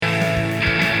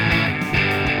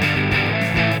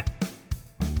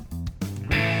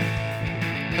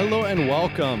and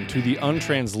welcome to the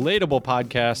Untranslatable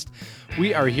Podcast.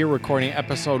 We are here recording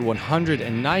episode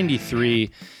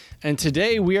 193, and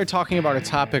today we are talking about a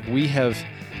topic we have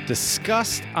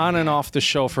discussed on and off the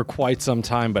show for quite some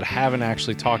time, but haven't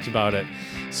actually talked about it.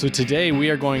 So today we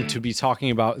are going to be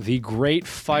talking about the Great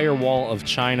Firewall of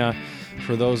China.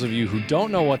 For those of you who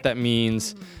don't know what that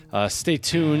means, stay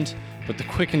tuned. But the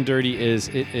quick and dirty is,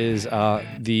 it is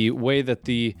the way that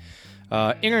the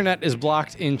internet is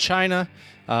blocked in China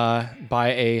by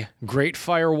a Great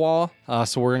Firewall.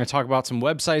 So we're going to talk about some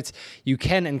websites you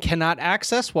can and cannot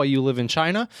access while you live in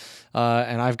China.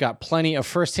 And I've got plenty of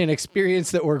firsthand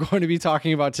experience that we're going to be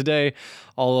talking about today.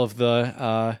 All of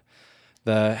the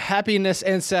happiness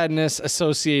and sadness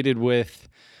associated with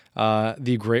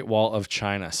the Great Wall of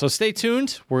China. So stay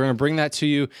tuned. We're going to bring that to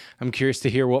you. I'm curious to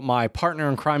hear what my partner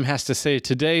in crime has to say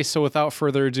today. So without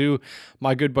further ado,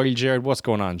 my good buddy Jared. What's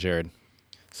going on, Jared?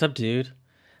 What's up, dude?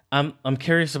 I'm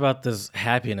curious about this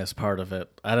happiness part of it.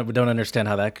 I don't understand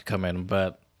how that could come in,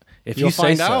 but if You'll you say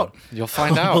find so, out. You'll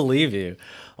find I'll out. believe you.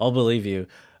 I'll believe you.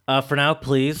 For now,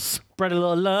 please spread a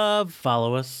little love.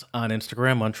 Follow us on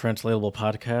Instagram, Untranslatable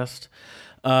Podcast.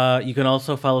 You can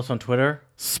also follow us on Twitter.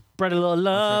 Spread a little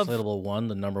love. Untranslatable 1,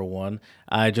 the number 1.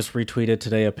 I just retweeted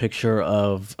today a picture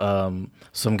of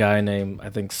some guy named, I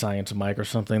think, Science Mike or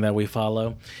something that we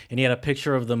follow. And he had a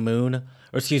picture of the moon.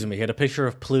 Or excuse me, he had a picture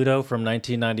of Pluto from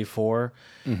 1994.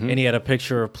 Mm-hmm. And he had a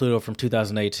picture of Pluto from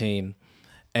 2018.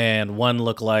 And one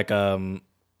looked like, times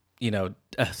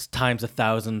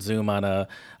 1,000 zoom on a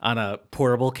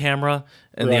portable camera.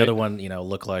 And right. the other one,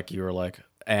 looked like you were like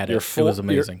at it. It was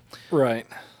amazing. Right.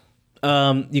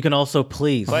 You can also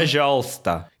please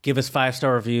Пожалуйста. give us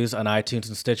 5-star reviews on iTunes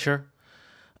and Stitcher.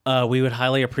 We would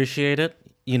highly appreciate it.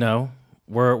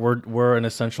 We're an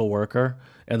essential worker,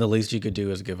 and the least you could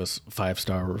do is give us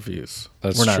 5-star reviews.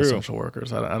 That's we're not true. Essential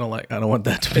workers. I don't want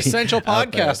that to be Essential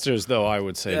podcasters, though, I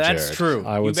would say, Jared. That's true.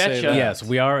 I would say that. Yes,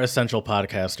 we are essential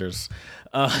podcasters.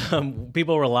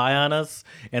 People rely on us,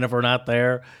 and if we're not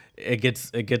there, it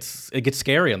gets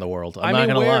scary in the world. I'm not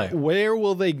gonna lie. Where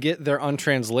will they get their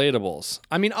untranslatables?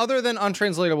 I mean, other than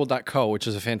untranslatable.co, which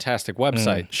is a fantastic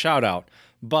website, shout out,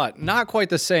 but not quite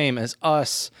the same as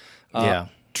us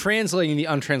translating the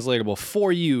untranslatable for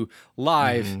you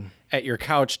live at your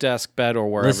couch, desk, bed,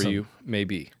 or wherever you may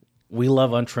be. We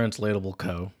love Untranslatable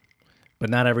Co., but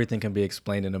not everything can be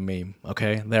explained in a meme.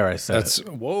 Okay, there I said it.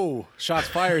 Whoa! Shots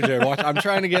fired, Jared. Watch, I'm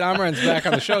trying to get Amran's back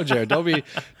on the show, Jared. Don't be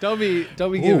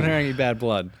giving her any bad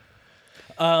blood.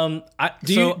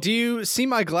 Do you see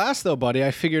my glass though, buddy?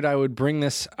 I figured I would bring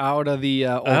this out of the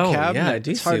old cabinet. Yeah, I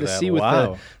do. It's hard see to that. see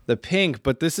with the pink,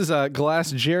 but this is a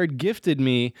glass Jared gifted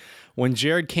me when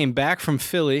Jared came back from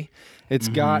Philly. It's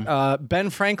got Ben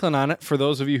Franklin on it. For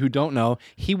those of you who don't know,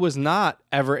 he was not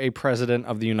ever a president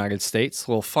of the United States.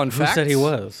 Little fun fact. Who said he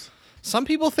was? Some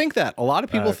people think that. A lot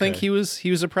of people think he was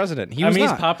a president. He was he's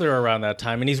not. popular around that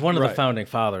time, and he's one of the founding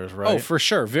fathers, right? Oh, for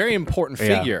sure. Very important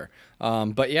figure.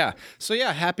 But yeah. So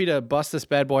yeah, happy to bust this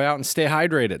bad boy out and stay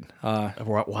hydrated.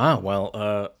 Wow.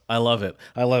 Well, I love it.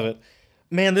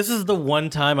 Man, this is the one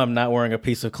time I'm not wearing a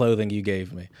piece of clothing you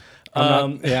gave me.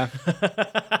 Yeah.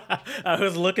 I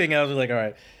was looking. I was like, all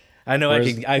right. I know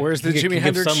where's the Jimi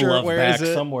Hendrix give some shirt? love Where back is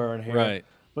it? somewhere in here. Right.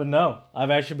 But no,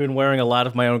 I've actually been wearing a lot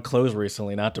of my own clothes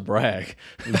recently, not to brag.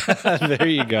 There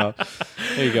you go.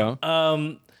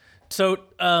 So,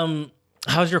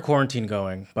 how's your quarantine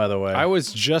going, by the way? I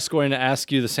was just going to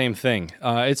ask you the same thing.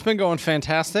 It's been going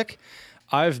fantastic.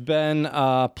 I've been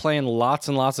playing lots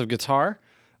and lots of guitar.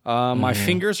 My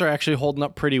fingers are actually holding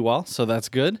up pretty well, so that's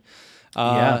good.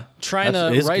 Trying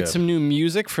to write some new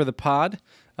music for the pod.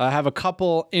 I have a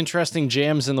couple interesting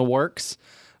jams in the works.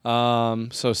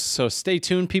 So stay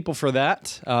tuned, people, for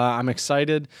that. I'm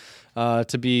excited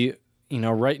to be,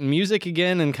 writing music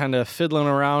again and kind of fiddling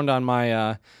around on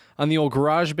my on the old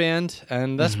garage band,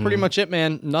 and that's pretty much it,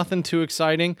 man. Nothing too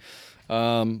exciting.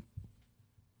 What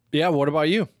about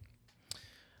you?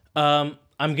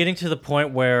 I'm getting to the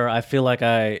point where I feel like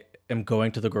I am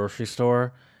going to the grocery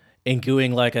store and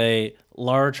doing like a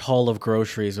large haul of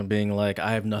groceries and being like,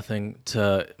 I have nothing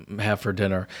to have for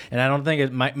dinner. And I don't think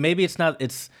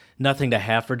it's nothing to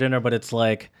have for dinner, but it's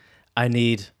like, I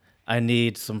need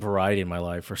some variety in my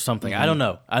life or something. I don't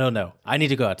know. I need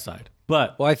to go outside.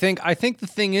 But I think the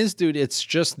thing is, dude, it's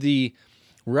just the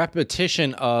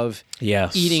repetition of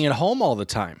eating at home all the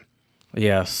time.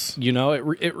 Yes.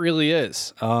 It really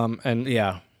is. Home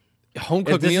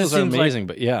cooked meals are amazing,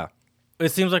 but yeah.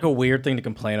 It seems like a weird thing to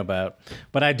complain about,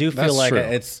 but I do feel like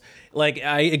it's like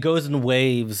it goes in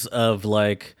waves of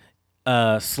like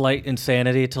slight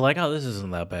insanity to like, oh, this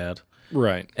isn't that bad.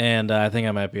 Right. And I think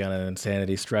I might be on an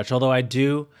insanity stretch. Although I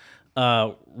do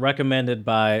recommended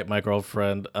by my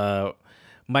girlfriend.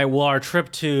 Our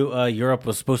trip to Europe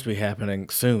was supposed to be happening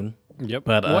soon. Yep.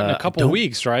 But what, in a couple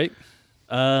weeks, right?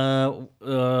 2 or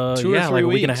 3 like a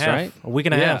week and a weeks, half. right? A week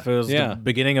and a half. It was yeah. the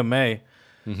beginning of May.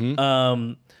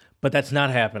 But that's not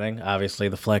happening. Obviously,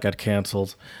 the flight got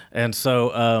canceled, and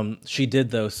so she did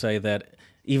though say that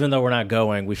even though we're not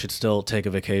going, we should still take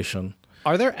a vacation.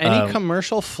 Are there any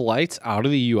commercial flights out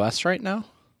of the U.S. right now?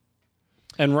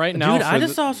 And right now, dude, I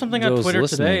just saw something on Twitter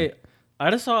today.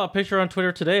 I just saw a picture on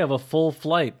Twitter today of a full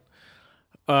flight,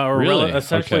 Really?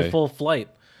 essentially Okay. full flight.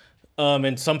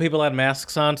 And some people had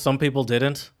masks on, some people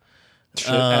didn't.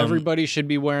 Everybody should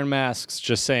be wearing masks.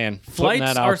 Just saying. Putting Flights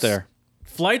that are out there.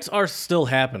 Flights are still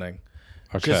happening,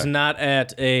 Okay. just not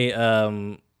at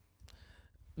a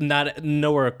not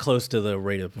nowhere close to the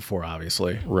rate of before,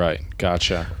 obviously. Right.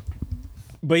 Gotcha.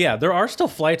 But yeah, there are still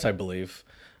flights, I believe.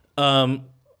 Hold on.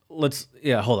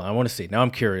 I want to see. Now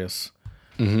I'm curious.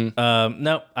 No,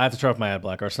 I have to turn off my ad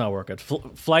blocker. It's not working.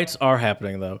 Flights are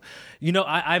happening though. You know,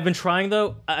 I've been trying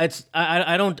though. I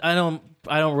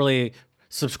don't really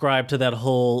subscribe to that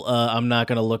whole. I'm not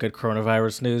going to look at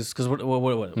coronavirus news because what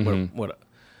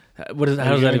is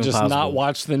how is that even just possible? not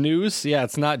watch the news? Yeah,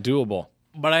 it's not doable.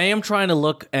 But I am trying to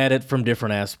look at it from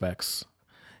different aspects.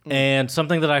 And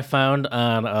something that I found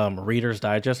on Reader's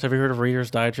Digest. Have you heard of Reader's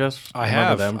Digest? I Remember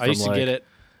have. them I used to get it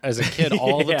as a kid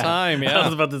all the time. Yeah. I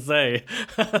was about to say.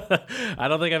 I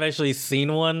don't think I've actually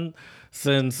seen one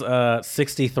since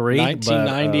 63.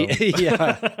 1990.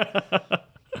 Yeah.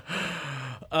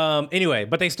 Anyway,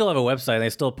 but they still have a website.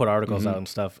 They still put articles out and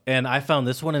stuff. And I found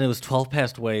this one, and it was 12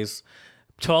 past ways.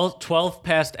 12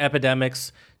 past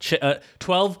epidemics.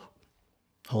 12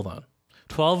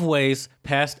 ways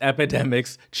past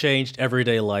epidemics changed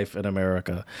everyday life in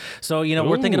America. So, you know,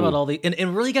 we're thinking about all the... And it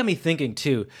really got me thinking,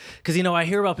 too. Because, you know, I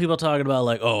hear about people talking about,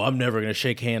 like, oh, I'm never going to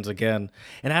shake hands again.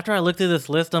 And after I looked at this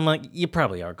list, I'm like, you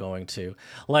probably are going to.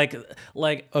 Like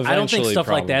I don't think stuff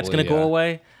like that's going to go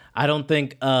away. I don't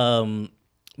think...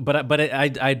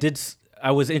 I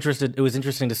was interested. It was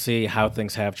interesting to see how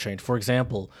things have changed. For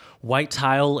example, white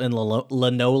tile and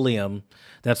linoleum,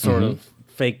 that sort of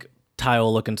fake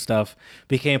tile-looking stuff,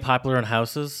 became popular in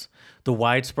houses. The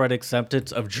widespread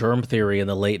acceptance of germ theory in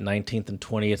the late 19th and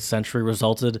 20th century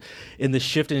resulted in the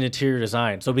shift in interior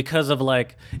design. So because of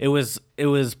it was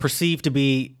perceived to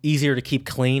be easier to keep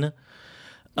clean.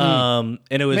 And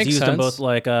it was used in both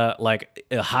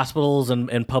hospitals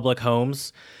and public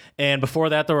homes. And before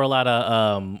that, there were a lot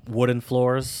of wooden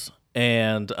floors,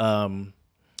 and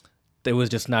it was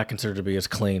just not considered to be as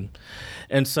clean.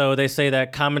 And so they say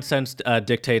that common sense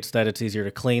dictates that it's easier to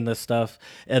clean this stuff,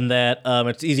 and that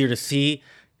it's easier to see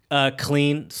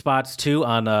clean spots too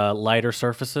on lighter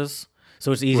surfaces.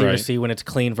 So it's easier to see when it's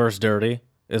clean versus dirty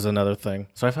is another thing.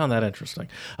 So I found that interesting.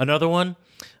 Another one,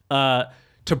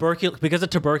 because of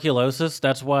tuberculosis,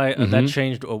 that's why that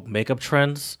changed makeup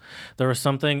trends. There was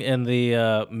something in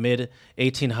the mid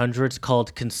 1800s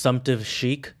called consumptive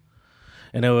chic,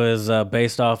 and it was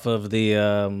based off of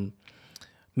the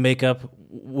makeup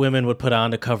women would put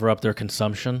on to cover up their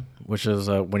consumption, which is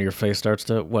when your face starts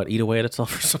to eat away at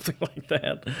itself or something like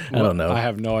that. I don't know. I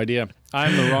have no idea.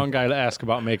 I'm the wrong guy to ask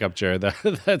about makeup, Jared.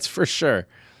 That's for sure.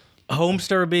 Homes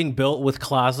started being built with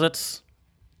closets.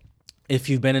 If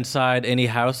you've been inside any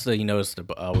house, you notice there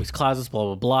are always closets,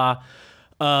 blah, blah,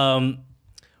 blah.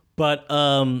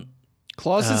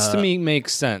 Closets to me make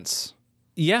sense.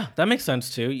 Yeah, that makes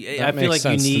sense too. I feel like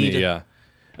you need,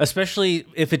 especially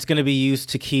if it's going to be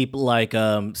used to keep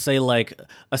say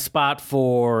a spot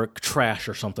for trash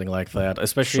or something like that,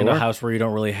 especially in a house where you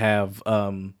don't really have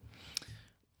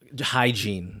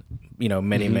hygiene,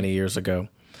 many years ago.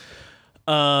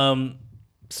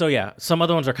 So yeah, some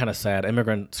other ones are kind of sad.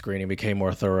 Immigrant screening became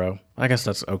more thorough. I guess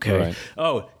that's okay. Right.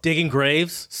 Oh, digging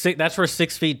graves. That's where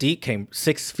 6 feet deep came.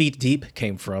 6 feet deep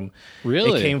came from.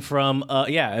 Really? It came from.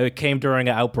 It came during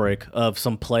an outbreak of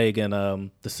some plague in the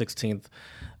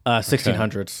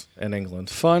 1600s in England.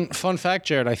 Fun fact,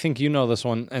 Jared. I think you know this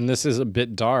one, and this is a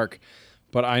bit dark,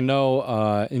 but I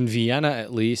know in Vienna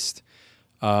at least,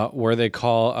 where they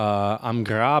call am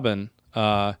Graben.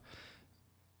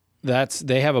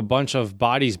 They have a bunch of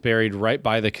bodies buried right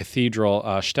by the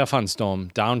cathedral, Stephansdom,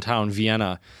 downtown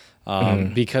Vienna,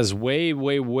 because way,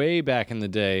 way, way back in the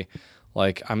day,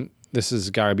 this has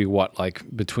got to be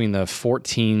between the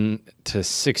 14th to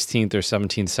 16th or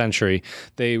 17th century,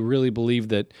 they really believed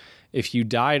that if you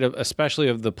died especially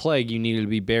of the plague, you needed to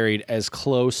be buried as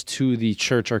close to the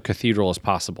church or cathedral as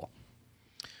possible.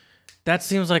 That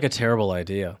seems like a terrible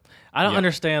idea. I don't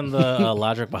understand the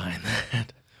logic behind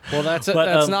that. Well, that's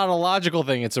not a logical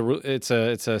thing. It's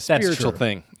a spiritual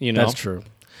thing. That's true.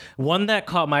 One that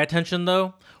caught my attention,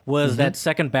 though, was that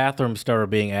second bathroom started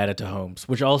being added to homes,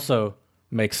 which also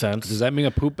makes sense. Does that mean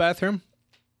a poop bathroom?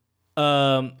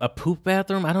 A poop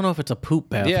bathroom? I don't know if it's a poop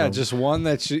bathroom. Yeah, just one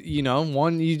that's,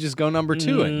 one you just go number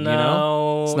 2 in,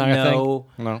 No, It's not a thing?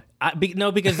 No.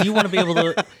 No, because you want to be able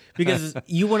to, because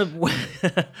you want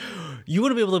to, you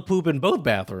want to be able to poop in both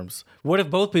bathrooms. What if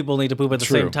both people need to poop at the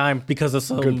same time because of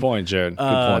some Good point, Jared.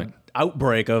 Good point.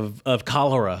 outbreak of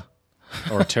cholera?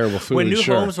 Or terrible food. When new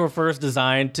homes were first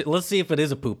designed to, let's see if it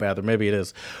is a poop bathroom, maybe it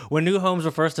is. When new homes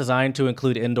were first designed to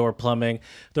include indoor plumbing,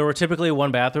 there were typically one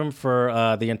bathroom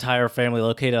for the entire family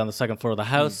located on the second floor of the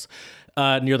house.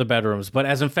 Near the bedrooms. But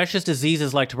as infectious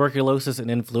diseases like tuberculosis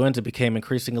and influenza became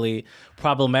increasingly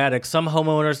problematic, some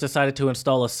homeowners decided to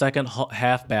install a second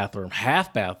half bathroom.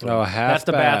 Half bathroom. Oh, half That's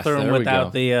the bath. bathroom There we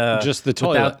without go. the Just the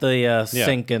toilet. without the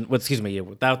sink and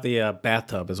without the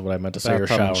bathtub is what I meant to say. Or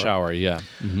Bathtub shower. and shower,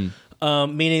 yeah.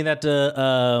 Meaning that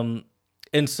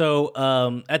and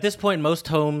so at this point, most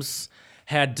homes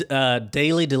had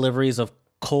daily deliveries of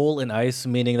coal and ice,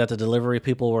 meaning that the delivery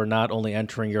people were not only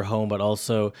entering your home, but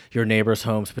also your neighbors'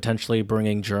 homes, potentially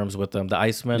bringing germs with them. The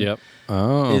iceman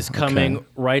is coming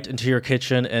right into your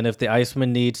kitchen, and if the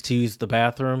iceman needs to use the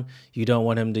bathroom, you don't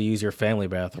want him to use your family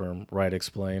bathroom, Wright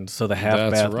explained. So the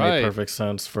half bath made perfect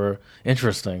sense for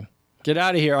interesting. Get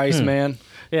out of here, Iceman.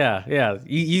 Yeah.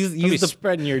 You Don't be use the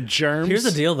spreading your germs. Here's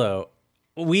the deal, though.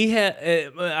 We had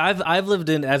I've lived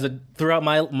in throughout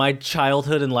my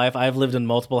childhood and life. I've lived in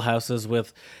multiple houses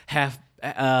with half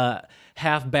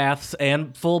baths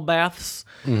and full baths,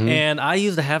 and I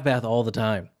use the half bath all the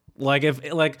time.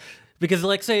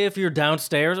 Because say if you're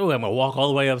downstairs, I'm gonna walk all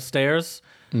the way upstairs.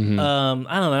 I don't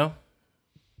know.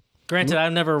 Granted, I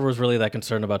never was really that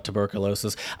concerned about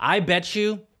tuberculosis. I bet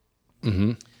you.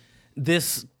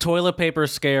 This toilet paper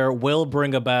scare will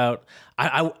bring about.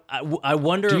 I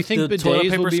wonder Do you if think the toilet bidets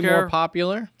paper will be scare, more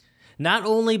popular? not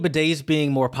only bidets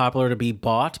being more popular to be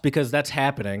bought, because that's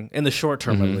happening in the short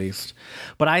term at least,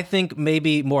 but I think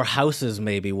maybe more houses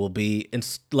will be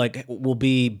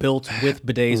built with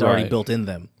bidets already built in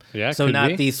them. Yeah, so could not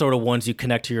be. these sort of ones you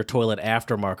connect to your toilet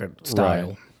aftermarket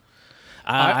style.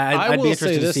 I I'd will be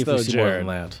say interested to this, see if we though, see more Jared.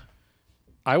 than that.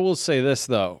 I will say this,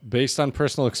 though, based on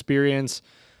personal experience,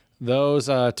 those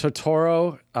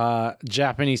Totoro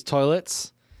Japanese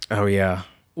toilets Oh yeah.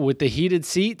 with the heated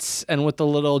seats and with the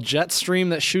little jet stream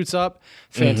that shoots up,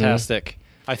 fantastic.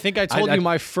 I think I told you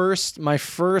my first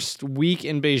week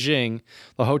in Beijing,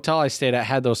 the hotel I stayed at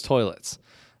had those toilets.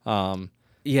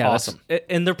 Yeah, awesome.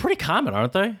 And they're pretty common,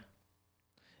 aren't they?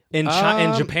 In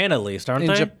Japan, at least, aren't in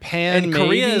they? Japan, and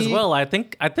Korea maybe? as well. I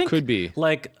think Could be.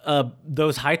 like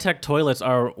those high tech toilets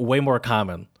are way more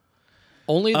common.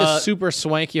 Only the super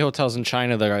swanky hotels in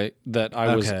China that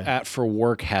I was Okay. at for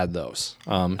work had those.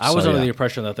 I was under the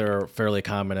impression that they're fairly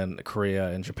common in Korea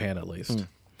and Japan, at least.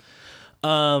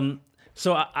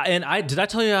 So did I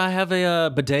tell you I have a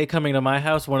bidet coming to my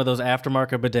house? One of those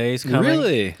aftermarket bidets coming.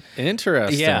 Really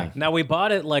interesting. Yeah. Now we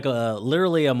bought it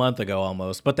literally a month ago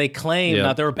almost, but they claim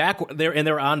that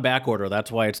they're on back order. That's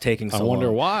why it's taking so long. I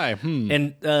wonder why.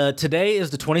 And today is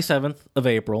the 27th of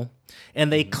April,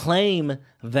 and they claim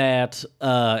that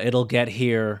it'll get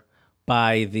here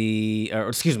by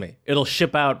it'll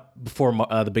ship out before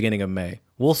the beginning of May.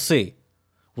 We'll see.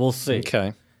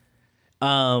 Okay.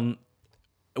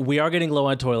 We are getting low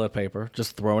on toilet paper,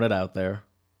 just throwing it out there.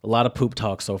 A lot of poop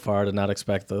talk so far. Did not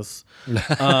expect this.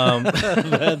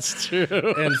 That's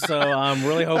true. And so I'm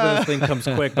really hoping this thing comes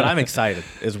quick, but I'm excited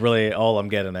is really all I'm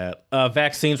getting at.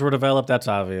 Vaccines were developed. That's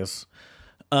obvious.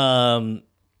 Also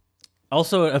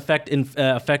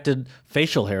affected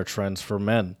facial hair trends for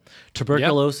men.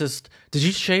 Tuberculosis. Yep. Did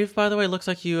you shave, by the way? It looks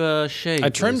like you shaved. I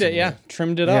trimmed it, yeah.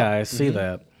 Trimmed it up. Yeah, I see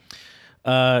that.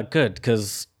 Good,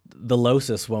 because the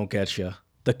losis won't get you.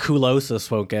 The culosis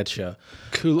won't get you.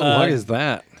 What is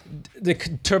that? The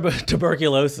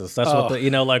tuberculosis. That's what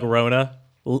like Rona.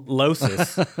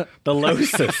 Losis. The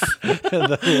losis.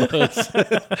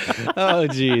 Oh,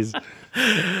 geez.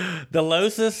 The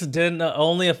losis didn't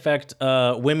only affect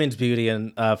women's beauty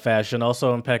and fashion,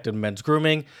 also impacted men's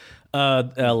grooming,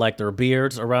 like their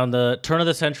beards. Around the turn of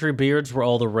the century, beards were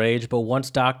all the rage, but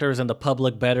once doctors and the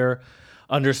public better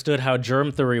understood how germ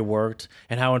theory worked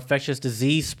and how infectious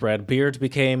disease spread, beards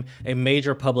became a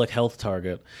major public health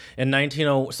target. In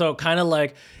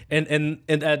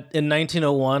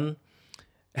 1901,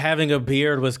 having a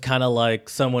beard was kind of like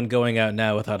someone going out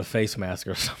now without a face mask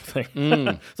or something.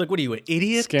 It's like, what are you, an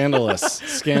idiot? Scandalous.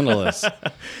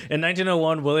 In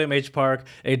 1901, William H. Park,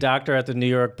 a doctor at the New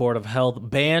York Board of Health,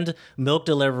 banned milk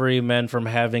delivery men from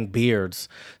having beards,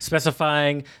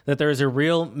 specifying that there is a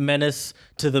real menace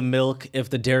to the milk if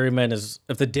the dairyman is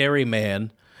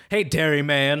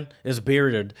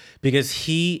bearded, because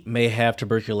he may have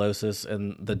tuberculosis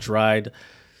and the dried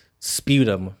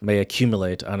sputum may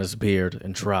accumulate on his beard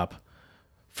and drop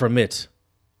from it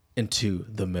into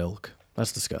the milk.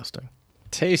 That's disgusting.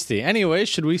 Tasty. Anyway,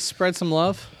 should we spread some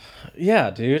love? Yeah,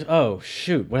 dude. Oh,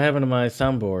 shoot. What happened to my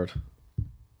soundboard?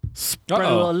 Spread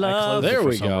a little love. There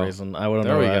we for some go. reason. I don't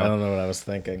know what I was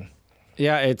thinking.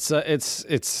 Yeah,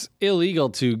 it's illegal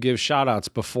to give shout-outs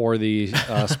before the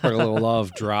spread a little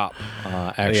love drop,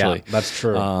 actually. Yeah, that's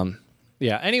true.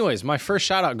 Yeah, anyways, my first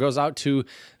shout-out goes out to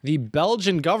the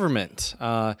Belgian government.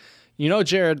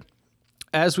 Jared,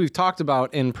 as we've talked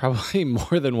about in probably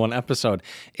more than one episode,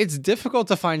 it's difficult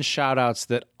to find shout-outs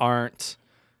that aren't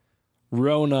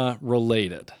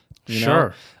Rona-related.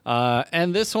 Sure.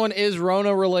 And this one is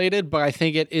Rona-related, but I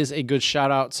think it is a good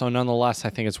shout-out, so nonetheless, I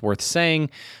think it's worth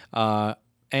saying.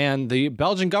 And the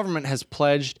Belgian government has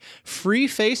pledged free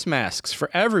face masks for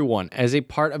everyone as a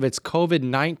part of its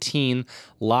COVID-19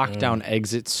 lockdown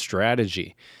exit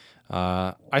strategy.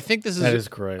 I think this is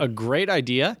great. A great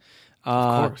idea.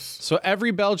 Of course. So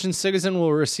every Belgian citizen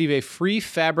will receive a free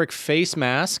fabric face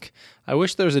mask. I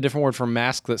wish there was a different word for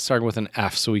mask that started with an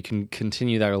F so we can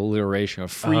continue that alliteration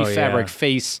of free fabric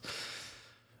face.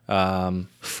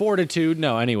 Fortitude.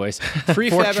 No, anyways. Free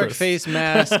fabric face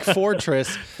mask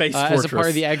fortress as a part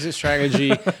of the exit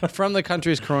strategy from the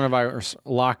country's coronavirus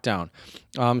lockdown.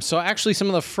 So actually some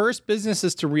of the first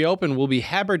businesses to reopen will be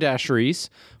haberdasheries,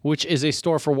 which is a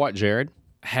store for what, Jared?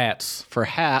 Hats. For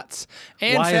hats.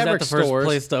 And Why fabric is that the stores. first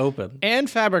place to open? And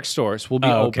fabric stores will be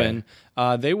open.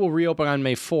 They will reopen on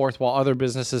May 4th, while other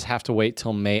businesses have to wait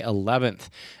till May 11th.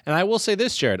 And I will say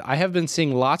this, Jared, I have been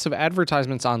seeing lots of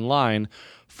advertisements online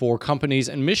for companies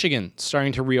in Michigan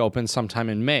starting to reopen sometime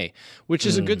in May, which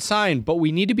is a good sign, but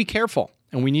we need to be careful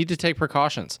and we need to take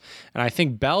precautions. And I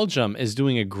think Belgium is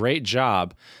doing a great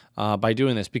job by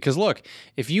doing this because, look,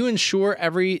 if you ensure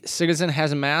every citizen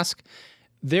has a mask,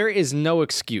 there is no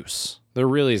excuse. There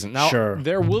really isn't. Now,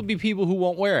 there will be people who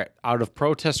won't wear it out of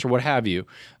protest or what have you.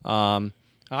 I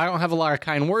don't have a lot of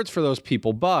kind words for those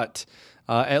people, but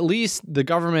at least the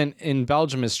government in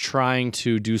Belgium is trying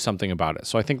to do something about it.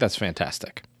 So I think that's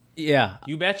fantastic. Yeah,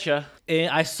 you betcha. And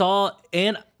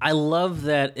I love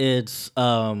that it's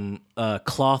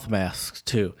cloth masks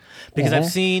too, because I've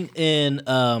seen in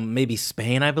maybe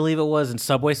Spain, I believe it was, in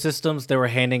subway systems they were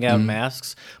handing out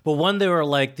masks, but they were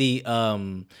like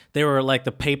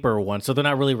the paper one, so they're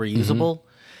not really reusable.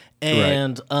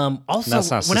 And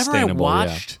also, whenever I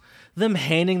watched them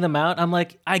handing them out, I'm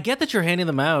like, I get that you're handing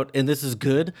them out and this is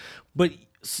good, but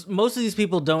most of these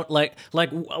people don't like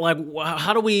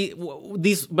how do we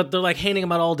these, but they're like handing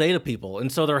them out all day to people,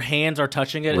 and so their hands are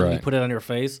touching it and you put it on your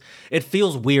face. It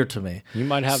feels weird to me. You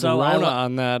might have the Rona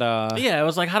on that. Yeah, I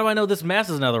was like, how do I know this mask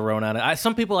is another Rona on it?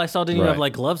 Some people I saw didn't even have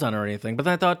like gloves on or anything, but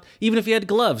then I thought even if you had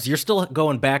gloves, you're still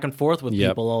going back and forth with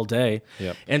people all day.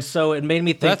 And so it made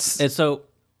me think. And so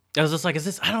I was just like,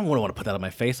 I don't want to put that on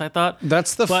my face, I thought.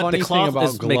 That's the funny thing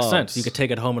about gloves. Makes sense. You could take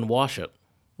it home and wash it.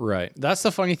 Right. That's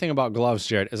the funny thing about gloves,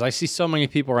 Jared, is I see so many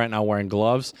people right now wearing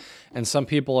gloves, and some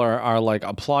people are like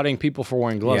applauding people for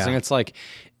wearing gloves. And it's like,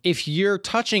 if you're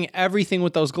touching everything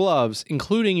with those gloves,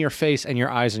 including your face and your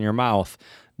eyes and your mouth,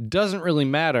 doesn't really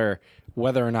matter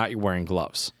whether or not you're wearing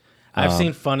gloves. I've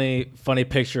seen funny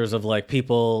pictures of like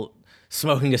people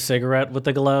smoking a cigarette with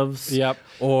the gloves.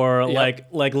 Or like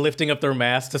lifting up their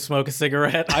mask to smoke a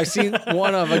cigarette. I've seen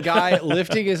one of a guy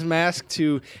lifting his mask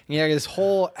to, he had his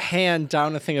whole hand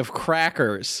down a thing of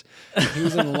crackers. He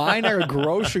was in line at a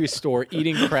grocery store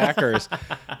eating crackers.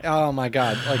 Oh my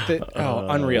God.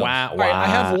 Unreal. Wow. All right, I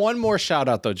have one more shout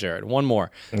out though, Jared. One more.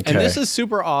 Okay. And this is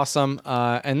super awesome.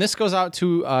 And this goes out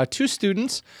to two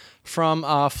students from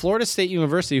Florida State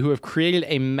University who have created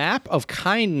a map of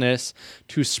kindness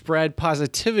to spread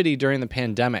positivity during the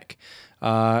pandemic.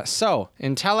 So,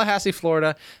 in Tallahassee,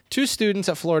 Florida, two students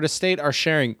at Florida State are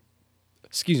sharing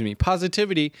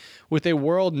positivity with a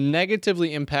world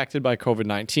negatively impacted by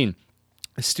COVID-19.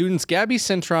 Students Gabby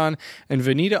Cintron and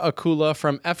Vanita Akula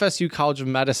from FSU College of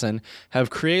Medicine have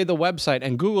created the website,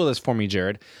 and Google this for me,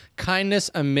 Jared,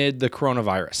 Kindness Amid the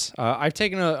Coronavirus. I've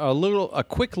taken a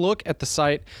quick look at the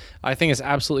site. I think it's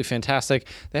absolutely fantastic.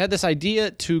 They had this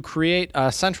idea to create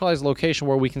a centralized location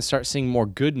where we can start seeing more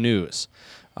good news.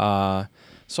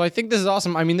 So I think this is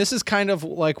awesome. I mean, this is kind of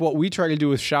like what we try to do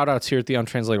with shout outs here at the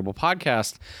Untranslatable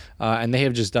Podcast, and they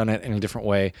have just done it in a different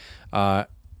way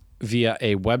via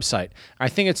a website. I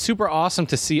think it's super awesome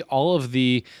to see all of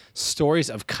the stories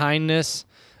of kindness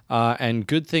and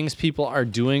good things people are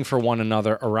doing for one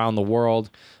another around the world.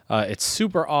 It's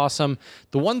super awesome.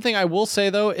 The one thing I will say,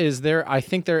 though, is I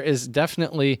think there is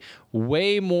definitely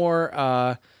way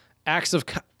more acts of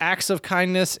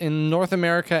kindness in North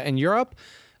America and Europe.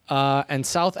 And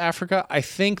South Africa. I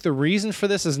think the reason for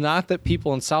this is not that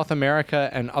people in South America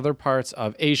and other parts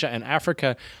of Asia and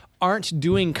Africa aren't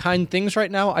doing kind things right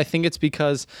now. I think it's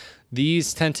because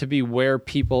these tend to be where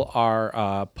people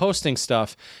are posting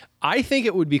stuff. I think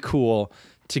it would be cool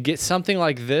to get something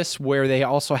like this where they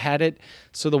also had it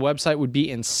so the website would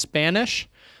be in Spanish,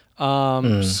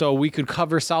 so we could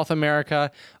cover South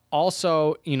America.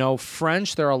 Also,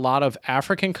 French. There are a lot of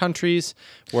African countries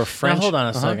where French. Now, hold on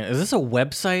a second. Is this a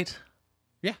website?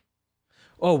 Yeah.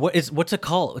 Oh, what's it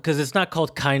called? Because it's not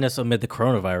called Kindness Amid the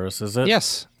Coronavirus, is it?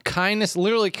 Yes. Kindness,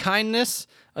 literally kindness,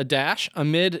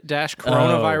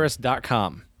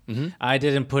 amid-coronavirus.com. Mm-hmm. I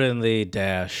didn't put in the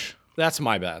dash. That's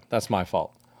my bad. That's my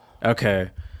fault.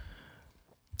 Okay.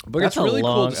 But That's it's really a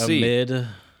long cool to see. Amid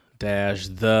dash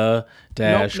the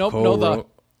dash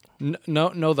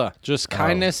just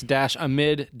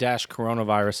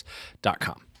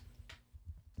kindness-amid-coronavirus.com.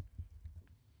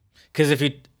 Because if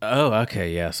you... Oh,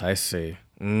 okay. Yes, I see.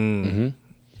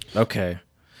 Okay.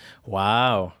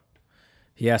 Wow.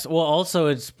 Yes. Well,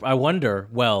 also, I wonder...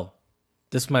 Well,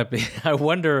 this might be... I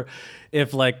wonder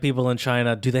if, like, people in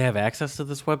China... Do they have access to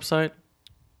this website?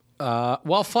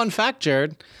 Well, fun fact,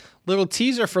 Jared. Little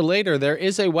teaser for later. There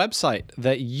is a website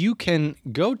that you can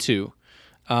go to.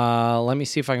 Let me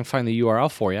see if I can find the URL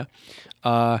for you.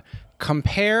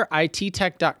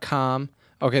 CompareITTech.com.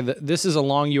 Okay, this is a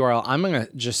long URL. I'm going to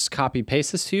just copy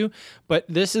paste this to you. But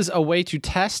this is a way to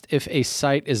test if a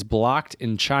site is blocked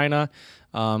in China.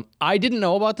 I didn't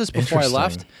know about this before I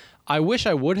left. I wish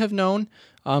I would have known,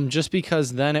 just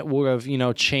because then it would have,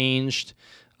 changed.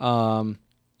 There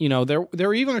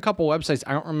were even a couple websites.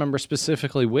 I don't remember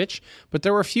specifically which, but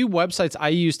there were a few websites I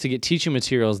used to get teaching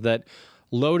materials that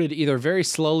loaded either very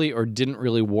slowly or didn't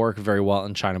really work very well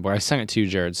in China. But I sent it to you,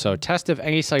 Jared. So test if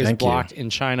any site is blocked in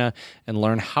China and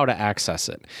learn how to access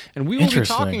it. And we will be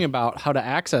talking about how to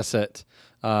access it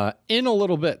in a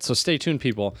little bit. So stay tuned,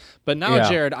 people. But now,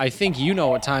 Jared, I think you know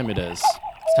what time it is.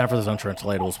 It's time for those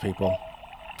untranslatables, people.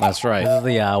 That's right. This is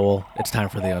the owl. It's time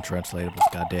for the untranslatables.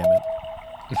 God damn it.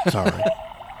 Sorry.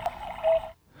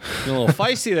 You're a little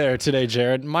feisty there today,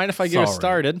 Jared. Mind if I get us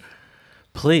started?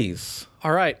 Please.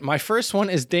 All right. My first one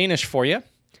is Danish for you,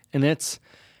 and it's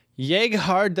Jeg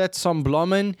har det som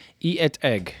blommen I et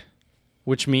egg,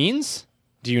 which means,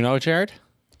 do you know, Jared?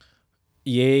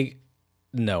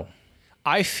 No.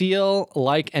 I feel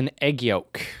like an egg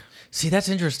yolk. See, that's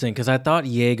interesting, because I thought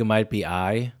jeg might be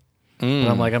I, but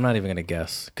I'm like, I'm not even going to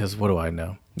guess, because what do I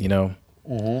know,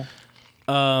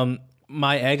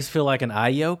 my eggs feel like an eye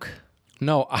yolk?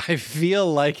 No, I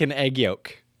feel like an egg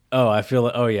yolk. Oh,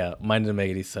 mine didn't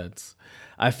make any sense.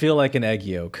 I feel like an egg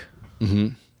yolk. Mm-hmm.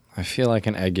 I feel like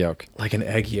an egg yolk. Like an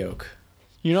egg yolk.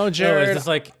 Jared. Is this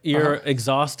like you're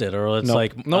exhausted, or it's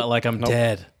like I'm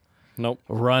dead? Nope.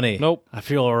 Runny. Nope. I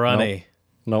feel runny.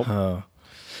 Nope.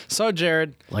 So,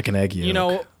 Jared. Like an egg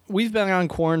yolk. We've been on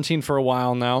quarantine for a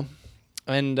while now,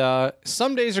 and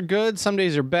some days are good, some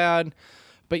days are bad.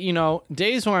 But,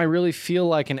 days when I really feel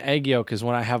like an egg yolk is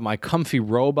when I have my comfy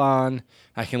robe on.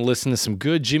 I can listen to some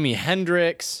good Jimi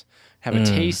Hendrix, have a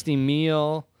tasty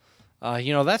meal.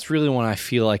 That's really when I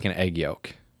feel like an egg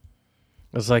yolk.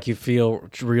 It's like you feel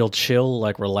real chill,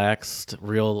 like relaxed,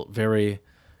 very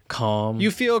calm. You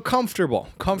feel comfortable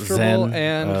Zen.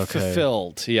 And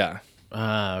fulfilled. Yeah.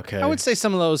 Okay. I would say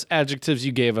some of those adjectives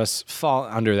you gave us fall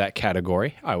under that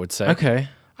category, I would say. Okay.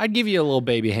 I'd give you a little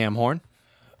baby ham horn.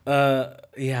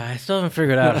 Yeah, I still haven't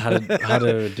figured out how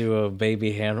to do a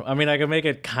baby hand. I mean, I can make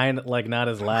it kind of like not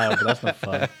as loud, but that's not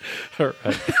fun.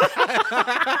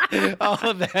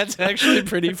 Oh, that's actually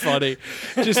pretty funny.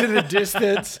 Just in the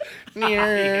distance.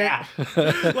 Yeah.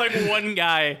 Like one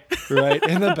guy. Right,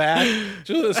 in the back.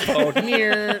 Just this phone.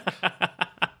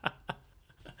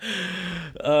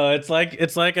 It's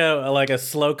like a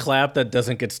slow clap that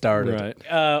doesn't get started.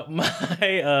 Right.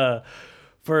 My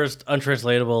first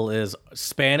untranslatable is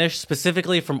Spanish,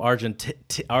 specifically from Argentina.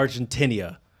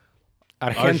 Argentina?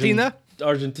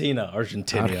 Argentina.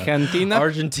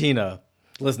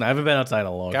 Listen, I haven't been outside in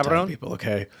a long time, people,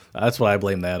 okay? That's what I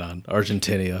blame that on.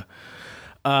 Argentina.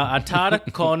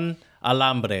 Atar con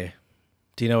alambre.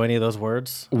 Do you know any of those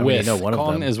words? With. I know one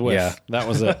con of them. is with. Yeah. That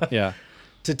was it. Yeah.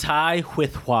 To tie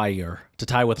with wire. To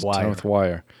tie with wire. Tie with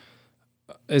wire.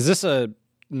 Is this a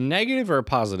negative or a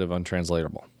positive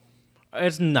untranslatable?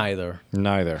 It's neither.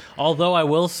 Neither. Although I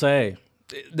will say,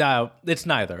 no, it's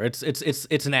neither.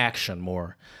 It's an action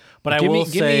more. But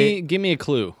Give me a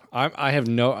clue. I have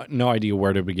no idea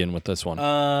where to begin with this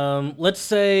one. Let's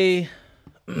say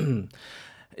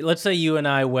you and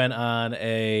I went on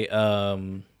our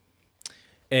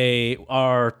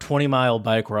 20-mile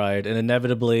bike ride, and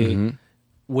inevitably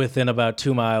within about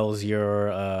 2 miles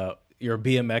your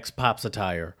BMX pops a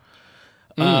tire.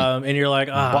 And you're like,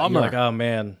 oh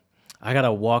man, I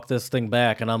gotta walk this thing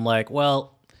back. And I'm like,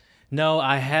 well, no,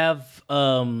 I have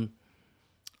I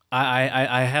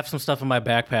have some stuff in my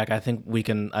backpack. I think we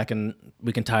can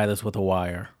tie this with a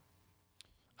wire.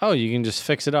 Oh, you can just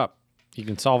fix it up. You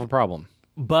can solve a problem.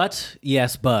 But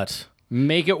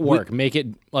Make it work. Make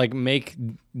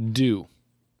do.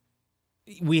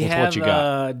 We with have what you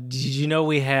got. Did you know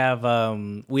we have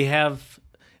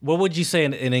what would you say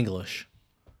in English?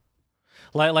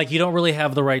 Like you don't really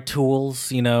have the right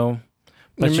tools, you know.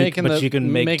 But you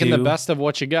can make making the best of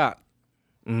what you got.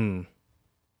 No?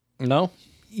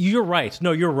 You're right.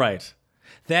 No, you're right.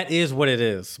 That is what it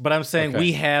is. But I'm saying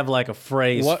we have like a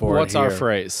phrase for it. What's our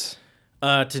phrase?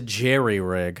 To jerry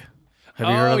rig. Have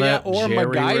you heard of that? Or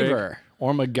MacGyver. Rig?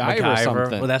 Or MacGyver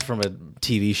something. Well, that's from a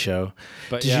TV show.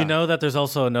 But Did you know that there's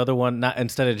also another one? Not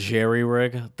instead of jerry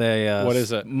rig, they what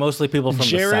is it? Mostly people from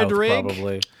Jared the South, rig?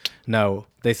 probably. No,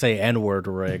 they say N-word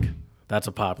rig. That's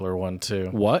a popular one too.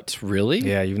 What? Really?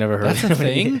 Yeah, you've never heard That's of a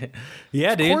thing?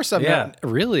 Yeah, dude. Of course I'm not.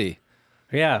 Really?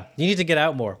 Yeah, you need to get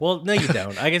out more. Well, no, you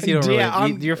don't. I guess you don't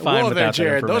really. You're fine without that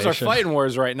Jared. Those are information. fighting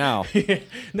words right now.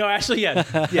 No, actually, yeah.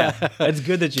 It's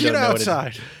good that you Get don't know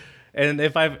outside. And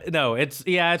if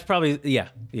it's probably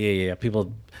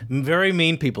people, very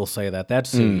mean people say that.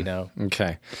 That's you know.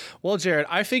 Okay. Well, Jared,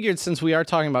 I figured since we are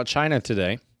talking about China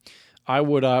today, I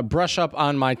would brush up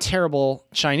on my terrible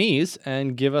Chinese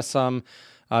and give us some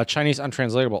Chinese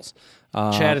untranslatables.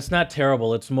 Chad, it's not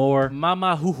terrible. It's more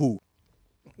mama hoo hoo.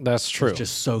 That's true. It's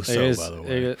just so, by the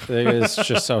way. It is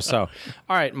just so. All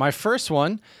right, my first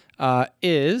one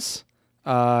is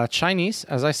Chinese,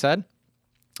 as I said,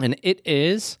 and it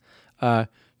is chi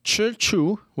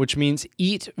chu, which means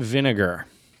eat vinegar.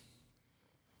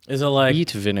 Is it like eat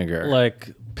vinegar?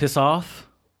 Like piss off?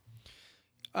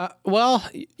 Well,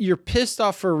 you're pissed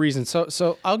off for a reason.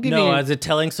 So I'll give you. No, is it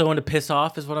telling someone to piss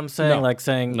off? Is what I'm saying. No. Like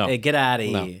saying, "Hey, get out of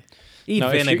here." Eat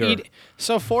vinegar.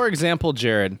 So, for example,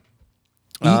 Jared.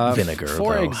 Eat vinegar.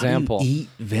 For example, eat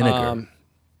vinegar.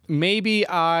 Maybe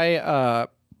I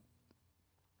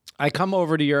come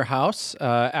over to your house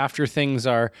after things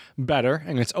are better,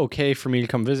 and it's okay for me to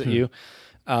come visit you.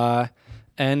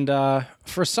 And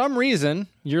for some reason,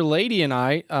 your lady and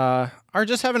I are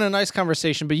just having a nice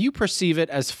conversation, but you perceive it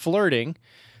as flirting,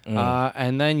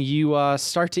 and then you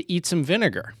start to eat some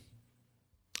vinegar.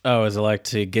 Oh, is it like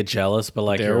to get jealous, but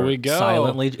like there we go.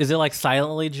 Silently? Is it like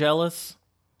silently jealous?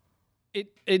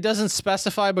 It doesn't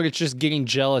specify, but it's just getting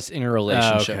jealous in a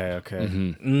relationship.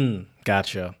 Okay.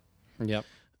 Gotcha. Yep.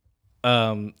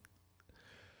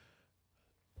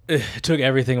 It took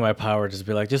everything in my power to just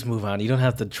be like, just move on. You don't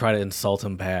have to try to insult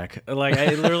him back. Like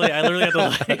I literally had to like,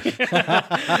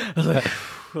 I was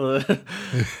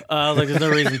like, there's no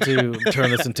reason to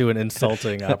turn this into an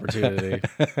insulting opportunity.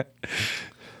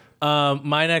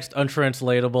 My next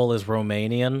untranslatable is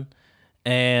Romanian,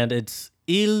 and it's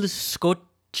Il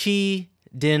Scocci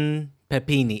din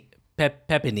Pepini.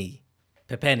 Pepini.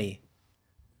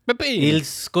 Il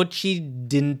Scocci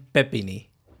din Pepini.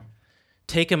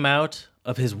 Take him out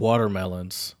of his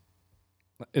watermelons.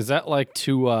 Is that like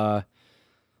to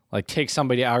take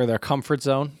somebody out of their comfort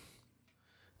zone?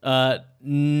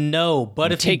 No,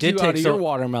 but if you did take out of your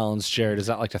watermelons, Jared, is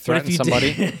that like to threaten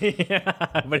somebody?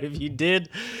 Yeah, but if you did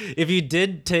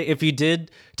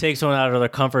take someone out of their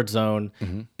comfort zone,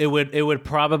 it would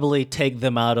probably take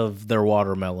them out of their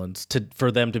watermelons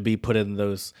for them to be put in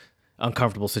those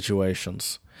uncomfortable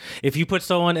situations. If you put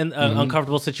someone in an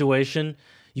uncomfortable situation,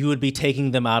 you would be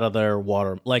taking them out of their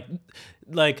water, like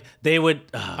they would.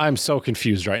 I'm so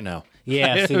confused right now.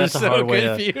 Yeah, see, that's a hard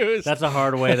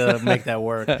way to make that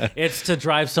work. It's to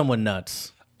drive someone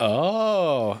nuts.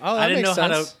 Oh, that makes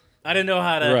sense. I didn't know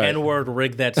how to N-word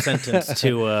rig that sentence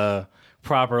to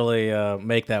properly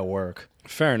make that work.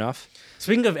 Fair enough.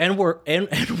 Speaking of N-word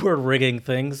rigging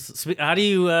things, how do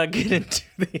you get into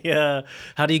the?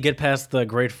 How do you get past the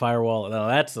Great Firewall? No,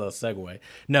 that's a segue.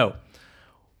 No.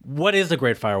 What is the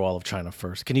Great Firewall of China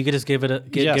first? Can you just give an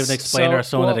explainer to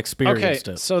someone that experienced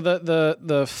it? So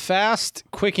the fast,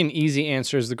 quick, and easy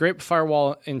answer is the Great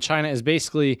Firewall in China is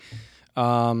basically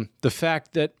The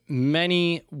fact that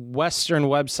many Western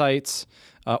websites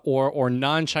or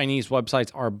non-Chinese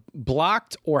websites are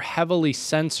blocked or heavily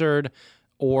censored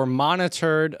or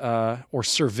monitored or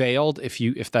surveilled,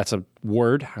 if that's a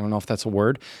word. I don't know if that's a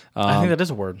word. I think that is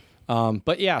a word.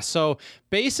 But yeah, so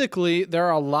basically there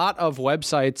are a lot of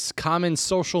websites, common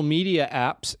social media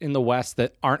apps in the West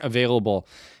that aren't available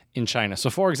in China. So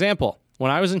for example,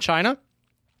 when I was in China,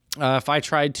 if I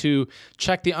tried to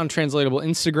check the untranslatable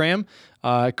Instagram,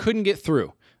 I couldn't get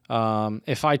through.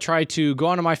 If I tried to go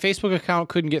onto my Facebook account,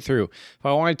 couldn't get through. If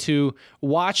I wanted to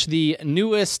watch the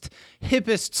newest,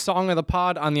 hippest song of the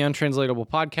pod on the untranslatable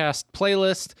podcast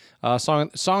playlist,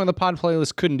 song of the pod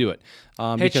playlist, couldn't do it.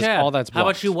 Hey, because Chad, all that's blocked. how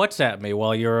about you WhatsApp me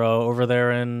while you're over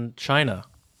there in China?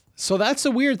 So that's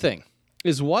the weird thing,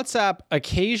 is WhatsApp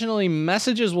occasionally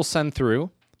messages will send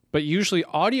through, but usually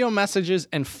audio messages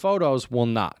and photos will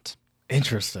not.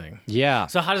 Interesting. Yeah.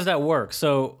 So how does that work?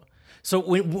 So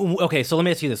okay, so let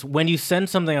me ask you this. When you send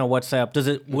something on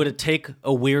WhatsApp, would it take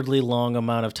a weirdly long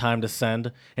amount of time to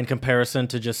send in comparison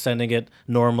to just sending it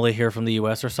normally here from the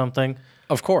US or something?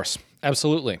 Of course.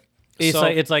 Absolutely.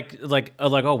 It's like,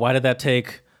 oh, why did that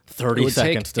take 30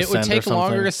 seconds to send or something? It would take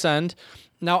longer to send.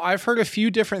 Now, I've heard a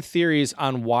few different theories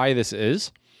on why this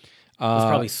is. It's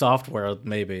probably software,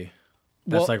 maybe.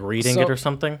 That's like reading it or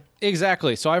something?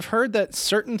 Exactly. So I've heard that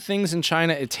certain things in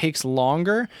China, it takes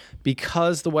longer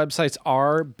because the websites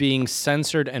are being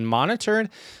censored and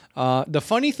monitored. The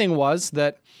funny thing was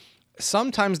that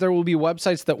sometimes there will be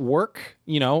websites that work,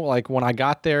 like when I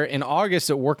got there in August,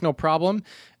 it worked no problem.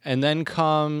 And then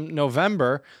come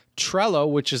November,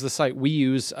 Trello, which is the site we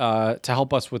use to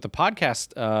help us with the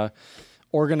podcast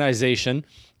organization,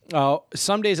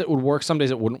 some days it would work, some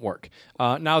days it wouldn't work.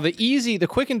 Now, the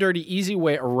quick and dirty, easy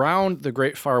way around the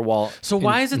Great Firewall. So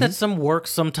why is it that some work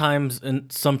sometimes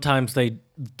and sometimes they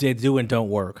do and don't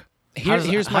work?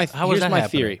 Here's my happening?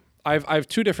 theory. I have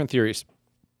two different theories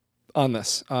on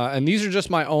this, and these are just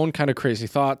my own kind of crazy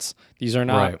thoughts. These are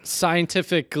not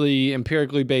scientifically,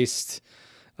 empirically based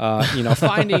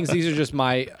findings. These are just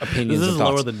my opinions. This is and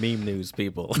thoughts. lower than meme news,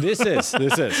 people. This is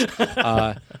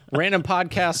random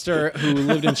podcaster who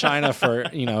lived in China for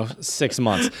 6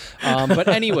 months. But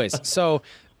anyways, so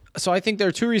I think there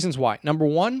are two reasons why. Number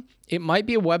one, it might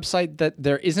be a website that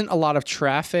there isn't a lot of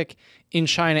traffic in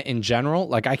China in general.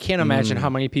 Like, I can't imagine how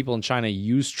many people in China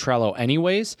use Trello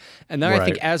anyways. And then I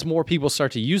think as more people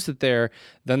start to use it there,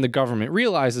 then the government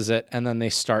realizes it, and then they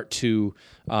start to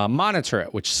monitor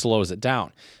it, which slows it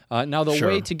down. Now, the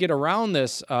way to get around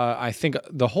this, I think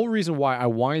the whole reason why I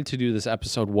wanted to do this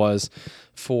episode was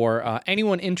for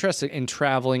anyone interested in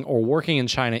traveling or working in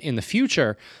China in the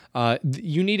future,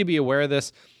 you need to be aware of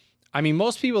this. I mean,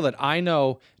 most people that I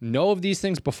know of these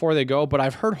things before they go, but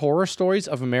I've heard horror stories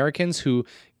of Americans who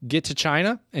get to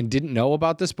China and didn't know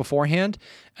about this beforehand,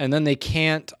 and then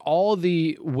all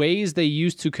the ways they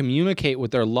used to communicate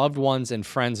with their loved ones and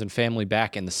friends and family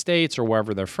back in the States or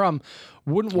wherever they're from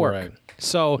wouldn't work. Right.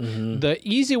 So the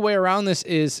easy way around this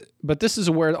but this is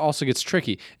where it also gets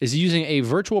tricky, is using a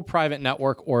virtual private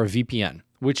network or a VPN,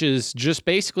 which is just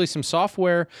basically some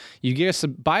software. You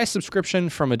buy a subscription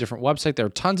from a different website. There are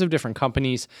tons of different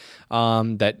companies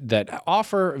that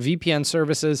offer VPN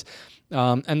services.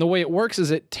 And the way it works is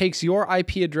it takes your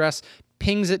IP address,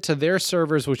 pings it to their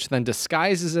servers, which then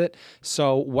disguises it.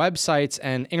 So websites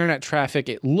and internet traffic,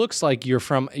 it looks like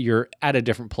you're at a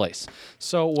different place.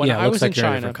 So when I was in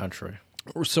China, different country.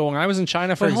 So when I was in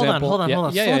China, for example, hold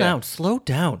on, slow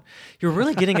down. You're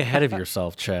really getting ahead of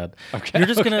yourself, Chad. Okay.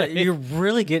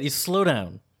 You slow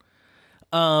down.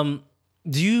 Do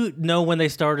you know when they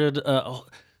started?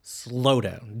 Slow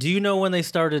down. Do you know when they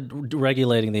started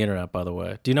regulating the internet? By the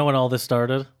way, do you know when all this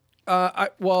started?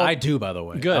 I do. By the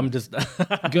way, good. I'm just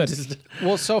good.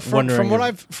 Well, so from what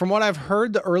I've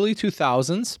heard, the early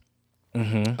 2000s,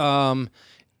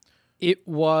 it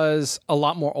was a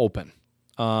lot more open.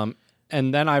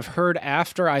 And then I've heard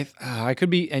after I could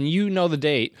be, and you know the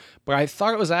date, but I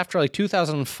thought it was after like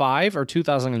 2005 or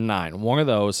 2009. One of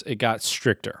those, it got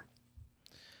stricter.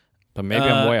 But maybe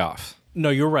I'm way off. No,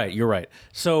 you're right.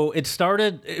 So it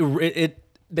started. It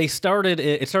started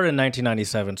in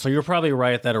 1997. So you're probably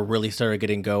right that it really started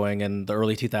getting going in the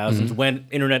early 2000s when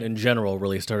internet in general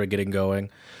really started getting going.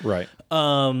 Right.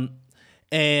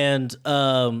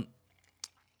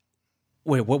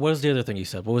 Wait, what was the other thing you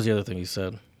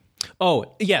said?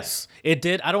 Oh, yes, it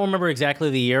did. I don't remember exactly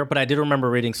the year, but I did remember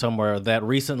reading somewhere that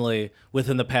recently,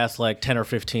 within the past like 10 or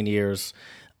 15 years,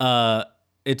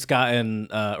 it's gotten,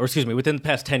 within the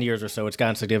past 10 years or so, it's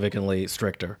gotten significantly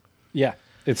stricter. Yeah.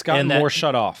 It's gotten And more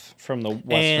shut off from the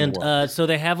Western world. And so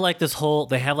they have like this whole,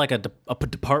 they have like a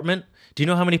department. Do you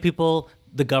know how many people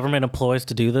the government employs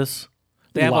to do this?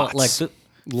 They have Lots. like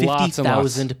Lots and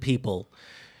lots. 50,000 people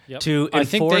Yep. to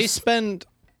enforce.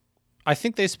 I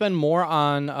think they spend more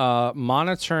on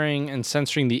monitoring and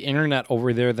censoring the internet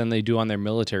over there than they do on their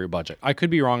military budget. I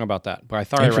could be wrong about that, but I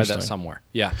thought I read that Interesting. somewhere.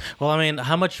 Yeah. Well, I mean,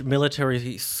 how much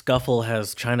military scuffle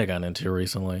has China gotten into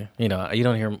recently? You know, you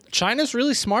don't hear. China's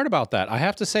really smart about that. I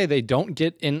have to say they don't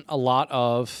get in a lot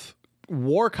of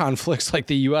war conflicts like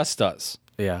the U.S. does.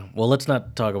 Yeah. Well, let's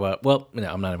not talk about. Well, no,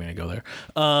 I'm not even gonna go there.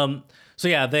 So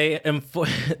yeah, they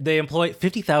employ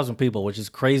 50,000 people, which is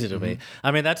crazy to me. I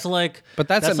mean, that's like, But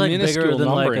that's a like minuscule bigger than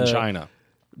number like in a- China.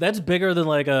 That's bigger than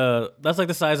like that's like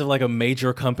the size of like a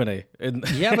major company.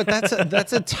 Yeah, but that's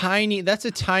a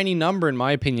tiny number in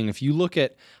my opinion. If you look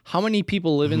at how many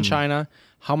people live in China,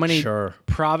 how many Sure.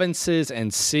 provinces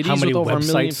and cities how many with over a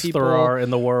million websites people there are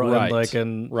in the world, Right.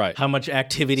 and Right. how much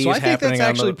activity So is I think happening. that's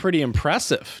actually on the, pretty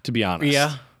impressive, to be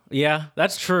honest. yeah,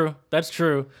 that's true. That's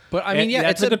true. But I mean, yeah,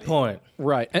 that's it's a good point.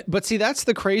 Right. But see, that's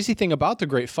the crazy thing about the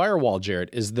Great Firewall,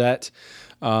 Jared, is that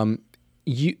from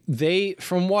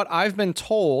what I've been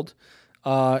told,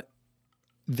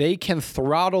 they can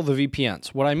throttle the VPNs.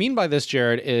 What I mean by this,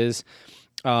 Jared, is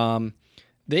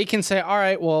they can say, all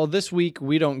right, well, this week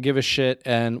we don't give a shit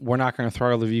and we're not going to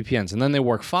throttle the VPNs. And then they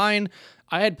work fine.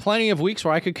 I had plenty of weeks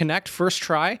where I could connect first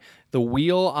try. The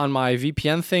wheel on my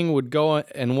VPN thing would go,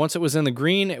 and once it was in the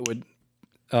green, it would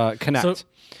connect.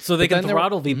 So they But can then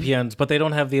throttle VPNs, but they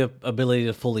don't have the ability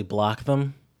to fully block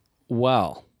them.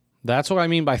 Well, that's what I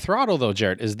mean by throttle, though,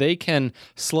 Jared, is they can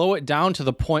slow it down to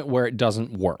the point where it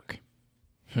doesn't work.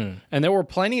 And there were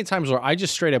plenty of times where I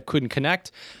just straight up couldn't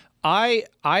connect. I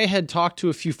had talked to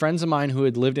a few friends of mine who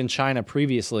had lived in China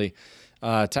previously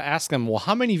to ask them, well,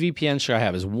 how many VPNs should I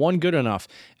have? Is one good enough?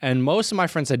 And most of my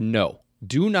friends said, no,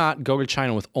 do not go to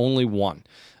China with only one.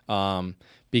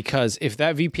 Because if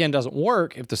that VPN doesn't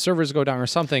work, if the servers go down or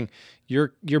something,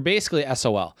 you're basically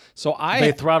SOL. So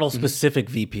They throttle specific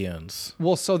VPNs.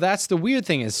 well, so that's the weird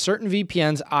thing is certain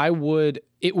VPNs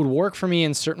it would work for me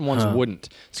and certain ones wouldn't.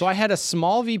 So I had a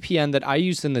small VPN that I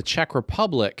used in the Czech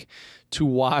Republic to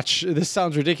watch, this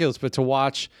sounds ridiculous, but to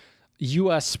watch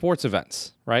US sports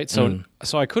events, right? So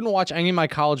I couldn't watch any of my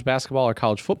college basketball or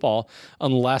college football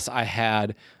unless I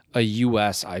had a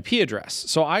US IP address.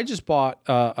 So I just bought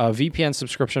a VPN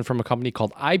subscription from a company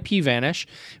called IPVanish.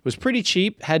 It was pretty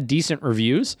cheap, had decent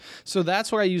reviews. So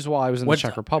that's what I used while I was in the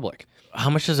Czech Republic. How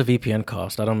much does a VPN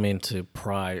cost? I don't mean to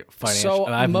pry financial. So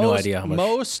I have no idea how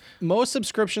much. Most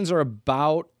subscriptions are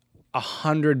about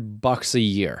 $100 a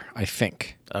year, I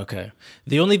think. Okay.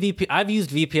 The only I've used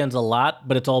VPNs a lot,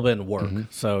 but it's all been work.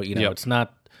 So you know, Yep. it's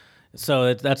not.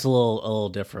 So that's a little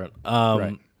different.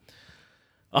 Right.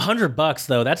 $100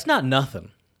 though, that's not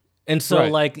nothing. And so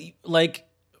Right. like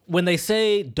when they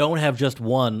say don't have just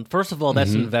one, first of all,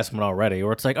 that's an investment already.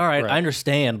 Or it's like, all right, I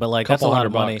understand, but like that's a Couple lot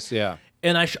of money. $100, yeah.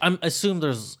 And I assume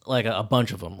there's like a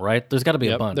bunch of them, right? There's got to be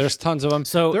a Yep, bunch. there's tons of them.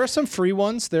 So- there are some free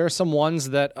ones. There are some ones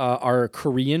that are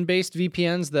Korean-based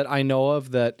VPNs that I know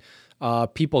of that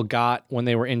people got when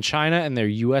they were in China and their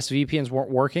US VPNs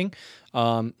weren't working.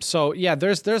 So yeah,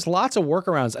 there's lots of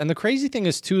workarounds. And the crazy thing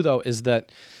is too, though, is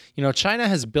that China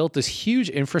has built this huge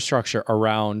infrastructure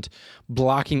around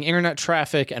blocking internet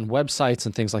traffic and websites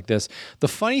and things like this. The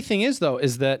funny thing is, though,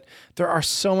 is that there are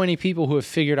so many people who have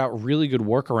figured out really good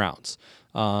workarounds.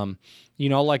 Like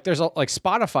like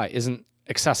Spotify isn't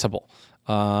accessible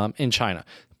in China,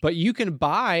 but you can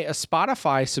buy a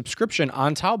Spotify subscription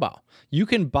on Taobao. You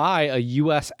can buy a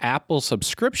US Apple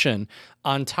subscription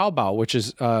on Taobao, which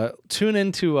is tune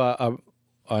into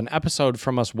an episode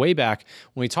from us way back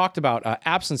when we talked about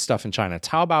apps and stuff in China.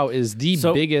 Taobao is the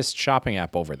biggest shopping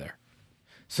app over there.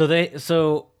 So that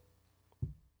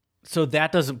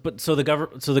doesn't. But so the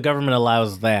government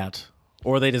allows that,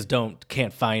 or they just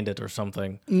can't find it or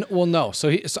something. Well, no.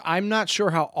 So I'm not sure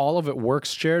how all of it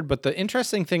works, Jared. But the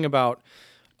interesting thing about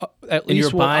at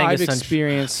least what I've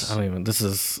experienced. I don't even. This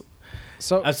is.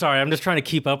 So I'm sorry. I'm just trying to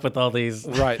keep up with all these.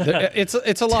 Right. It's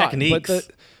a lot. Techniques.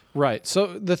 Right.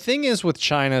 So the thing is with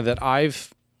China that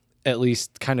I've at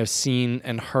least kind of seen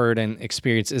and heard and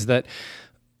experienced is that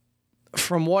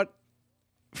from what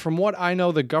I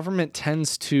know, the government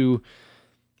tends to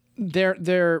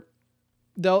they'll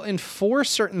enforce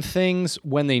certain things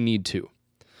when they need to.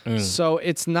 So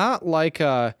it's not like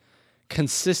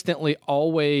consistently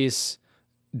always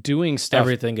doing stuff.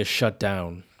 Everything is shut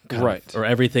down. Right. Or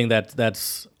everything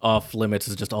that's off limits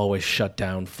is just always shut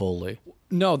down fully.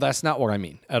 No, that's not what I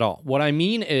mean at all. What I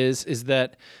mean is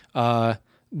that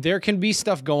there can be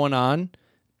stuff going on,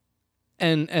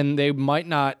 and they might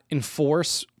not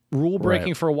enforce rule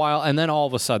breaking for a while, and then all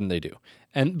of a sudden they do.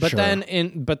 But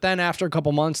then after a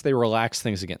couple months they relax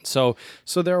things again. So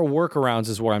there are workarounds,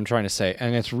 is what I'm trying to say,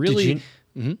 and it's really.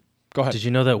 Go ahead. Did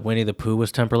you know that Winnie the Pooh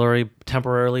was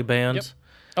temporarily banned? Yep.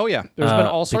 Oh yeah, there's been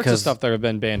all sorts of stuff that have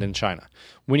been banned in China.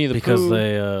 Winnie the Pooh, because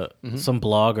they some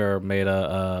blogger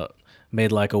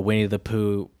made like a Winnie the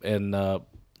Pooh and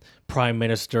Prime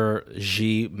Minister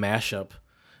Xi mashup,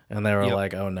 and they were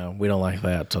like, "Oh no, we don't like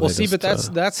that." So well, see, but that's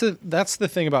the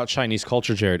thing about Chinese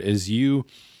culture, Jared, is you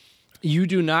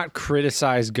do not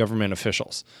criticize government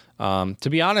officials. To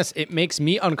be honest, it makes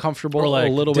me uncomfortable like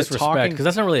a little bit talking, because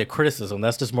that's not really a criticism.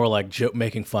 That's just more like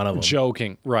making fun of them.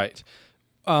 Joking, right?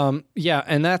 Yeah,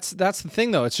 and that's the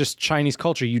thing though. It's just Chinese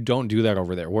culture. You don't do that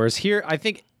over there. Whereas here, I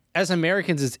think as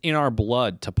Americans, it's in our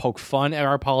blood to poke fun at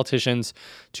our politicians,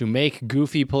 to make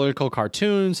goofy political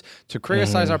cartoons, to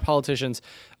criticize our politicians,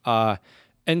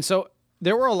 and so.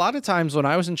 There were a lot of times when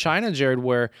I was in China, Jared,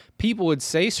 where people would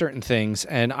say certain things,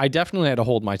 and I definitely had to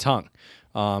hold my tongue,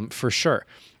 for sure.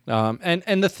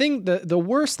 And the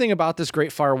worst thing about this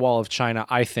Great Firewall of China,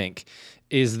 I think,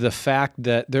 is the fact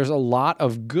that there's a lot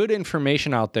of good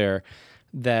information out there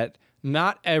that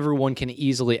not everyone can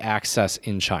easily access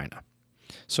in China.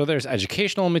 So there's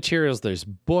educational materials, there's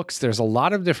books, there's a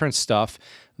lot of different stuff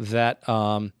that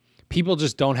people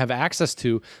just don't have access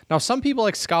to. Now, some people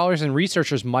like scholars and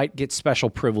researchers might get special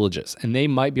privileges and they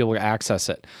might be able to access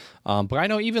it. But I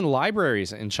know even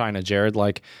libraries in China, Jared,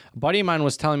 like a buddy of mine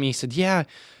was telling me, he said, yeah,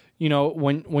 you know,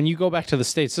 when you go back to the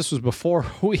States, this was before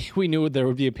we knew there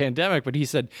would be a pandemic, but he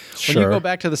said, when you go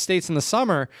back to the States in the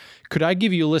summer, could I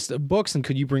give you a list of books and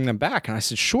could you bring them back? And I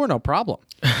said, sure, no problem.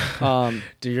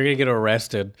 Dude, you're going to get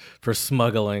arrested for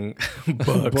smuggling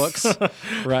books.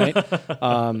 Right?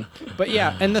 But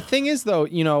yeah, and the thing is, though,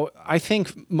 you know, I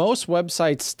think most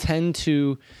websites tend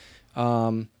to,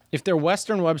 if they're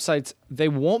Western websites, they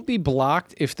won't be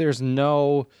blocked if there's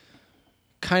no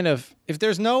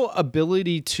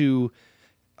ability to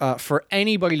for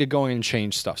anybody to go in and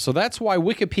change stuff. So that's why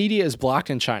Wikipedia is blocked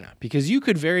in China, because you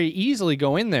could very easily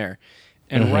go in there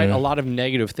and write a lot of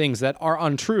negative things that are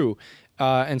untrue.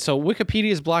 And so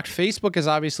Wikipedia is blocked. Facebook is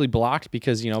obviously blocked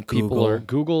because, you know, people are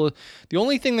Google. The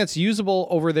only thing that's usable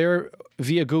over there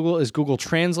via Google is Google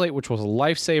Translate, which was a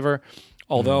lifesaver.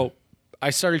 Although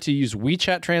I started to use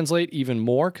WeChat Translate even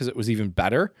more because it was even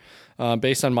better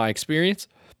based on my experience.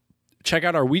 Check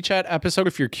out our WeChat episode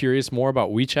if you're curious more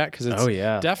about WeChat, because it's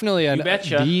definitely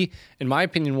in my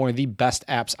opinion, one of the best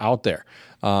apps out there.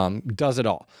 Does it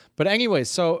all. But anyways,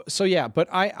 so yeah, but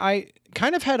I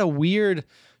kind of had a weird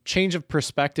change of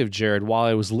perspective, Jared, while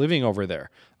I was living over there,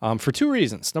 for two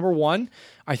reasons. Number one,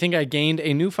 I think I gained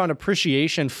a newfound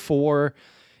appreciation for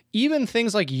even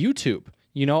things like YouTube.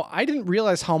 You know, I didn't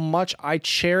realize how much I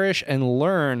cherish and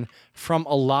learn from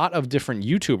a lot of different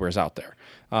YouTubers out there.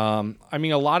 I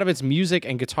mean, a lot of it's music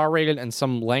and guitar related and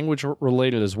some language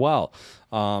related as well.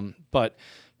 But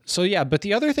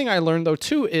the other thing I learned though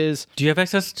too is, do you have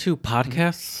access to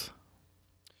podcasts?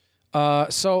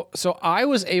 So I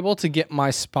was able to get my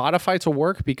Spotify to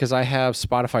work because I have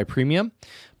Spotify Premium,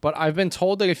 but I've been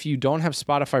told that if you don't have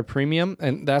Spotify Premium,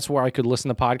 and that's where I could listen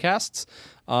to podcasts,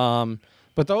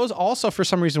 but those also for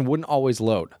some reason wouldn't always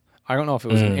load. I don't know if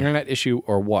it was an internet issue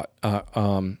or what,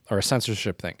 or a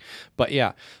censorship thing, but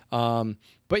yeah.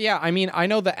 I mean, I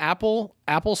know the Apple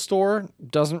Store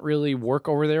doesn't really work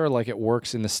over there like it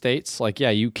works in the States. Like,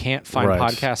 yeah, you can't find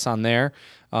podcasts on there.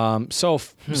 So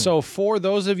for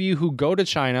those of you who go to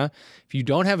China, if you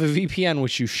don't have a VPN,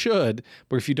 which you should,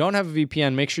 but if you don't have a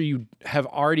VPN, make sure you have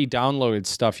already downloaded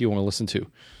stuff you want to listen to.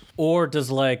 Or does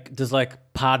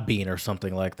Podbean or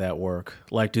something like that work?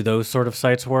 Like, do those sort of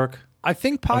sites work? I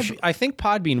think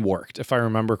Podbean worked, if I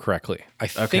remember correctly. I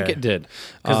think it did.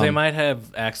 Because they might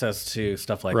have access to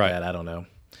stuff like that. I don't know.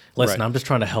 Listen, I'm just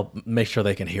trying to help make sure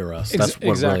they can hear us. That's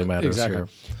what really matters here.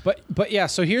 But yeah,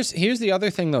 so here's the other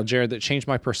thing, though, Jared, that changed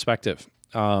my perspective.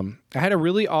 I had a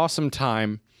really awesome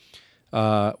time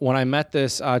when I met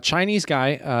this Chinese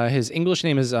guy. His English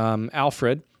name is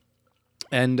Alfred.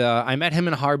 And I met him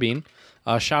in Harbin.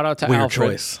 Shout out to Alfred.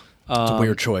 Choice. It's a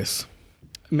weird choice.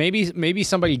 Maybe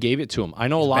somebody gave it to him. I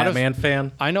know a lot Batman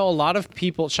fan. I know a lot of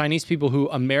people, Chinese people, who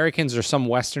Americans or some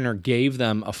Westerner gave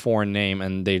them a foreign name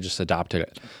and they just adopted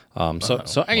it.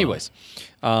 Anyways,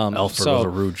 Alfred was a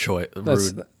rude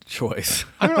choice.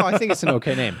 I don't know. I think it's an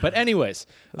okay name. But anyways,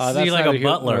 that's like a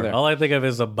butler. All I think of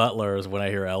is a butler is when I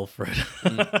hear Alfred.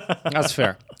 That's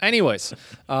fair. Anyways,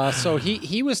 so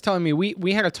he was telling me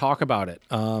we had to talk about it.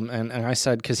 And I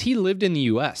said, because he lived in the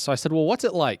U.S. So I said, well, what's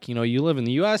it like? You know, you live in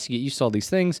the U.S., you get used to all these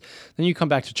things, then you come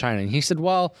back to China. And he said,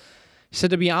 well, He said,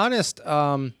 to be honest,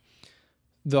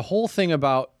 the whole thing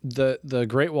about the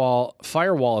Great Wall,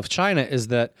 Firewall of China is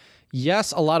that,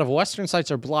 yes, a lot of Western sites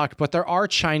are blocked, but there are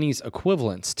Chinese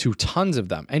equivalents to tons of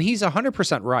them. And he's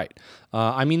 100% right.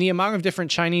 I mean, the amount of different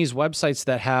Chinese websites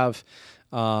that have,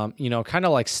 kind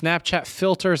of like Snapchat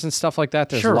filters and stuff like that,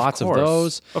 there's lots of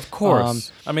those. Of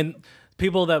course. I mean,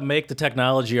 people that make the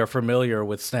technology are familiar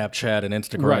with Snapchat and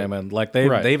Instagram, and like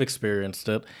they've experienced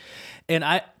it. And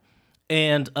I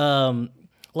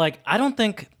don't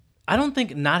think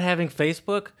not having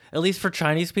Facebook, at least for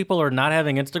Chinese people, or not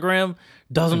having Instagram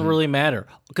doesn't really matter,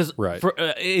 because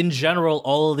in general,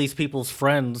 all of these people's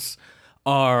friends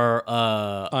are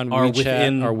on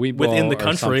WeChat or Weibo within the or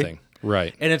country, something.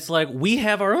 Right? And it's like we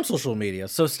have our own social media,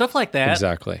 so stuff like that.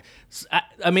 Exactly.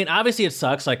 I mean, obviously, it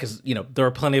sucks, like, because there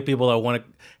are plenty of people that want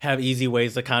to have easy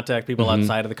ways to contact people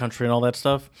outside of the country and all that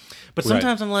stuff. But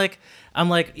sometimes I'm like,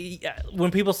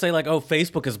 when people say like, "Oh,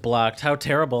 Facebook is blocked," how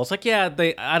terrible! It's like, yeah,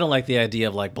 I don't like the idea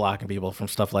of like blocking people from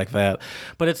stuff like that.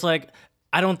 But it's like,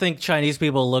 I don't think Chinese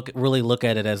people really look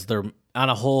at it as they're on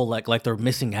a whole like they're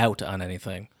missing out on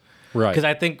anything. Right. Because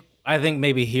I think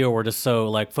maybe here we're just so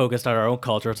like focused on our own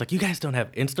culture. It's like, you guys don't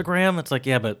have Instagram. It's like,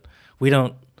 yeah, but we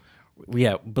don't.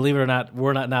 Yeah, believe it or not,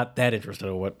 we're not that interested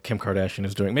in what Kim Kardashian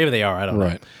is doing. Maybe they are. I don't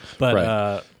know.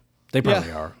 But they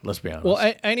probably are. Let's be honest.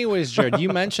 Well, anyways, Jared, you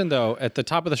mentioned, though, at the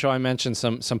top of the show, I mentioned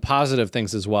some positive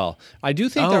things as well. I do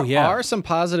think there are some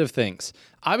positive things.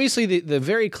 Obviously, the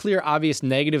very clear, obvious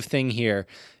negative thing here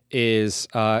is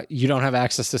you don't have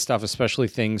access to stuff, especially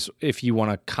things if you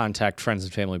want to contact friends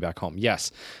and family back home.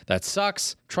 Yes, that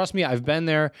sucks. Trust me, I've been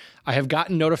there. I have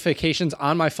gotten notifications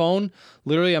on my phone,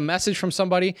 literally a message from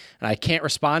somebody, and I can't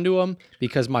respond to them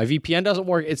because my VPN doesn't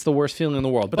work. It's the worst feeling in the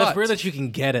world. But that's weird that you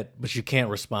can get it, but you can't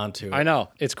respond to it. I know.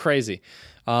 It's crazy.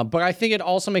 But I think it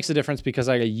also makes a difference because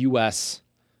I got a U.S.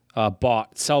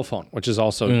 Bought cell phone, which is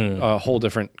also a whole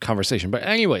different conversation. But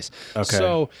anyways,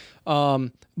 so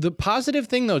the positive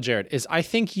thing, though, Jared, is I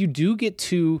think you do get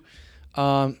to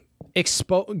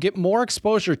get more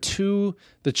exposure to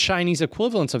the Chinese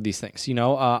equivalents of these things.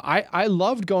 I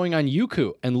loved going on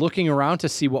Youku and looking around to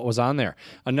see what was on there.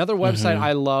 Another website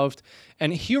I loved,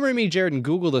 and humor me, Jared, and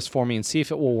Google this for me and see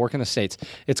if it will work in the States.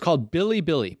 It's called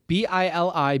Bilibili,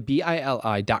 BILIBILI.com.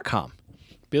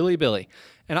 Bilibili.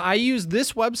 And I use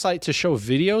this website to show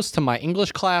videos to my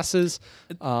English classes.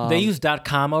 They use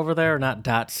 .com over there, not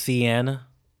 .cn?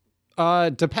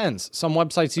 Depends. Some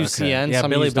websites use CN, yeah,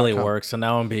 some use Billy .com. works, and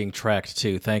now I'm being tracked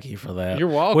too. Thank you for that. You're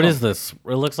welcome. What is this?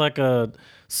 It looks like a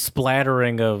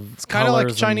splattering of It's kind of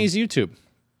like Chinese YouTube.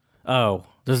 Oh,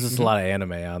 there's just a lot of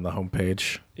anime on the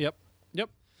homepage. Yep.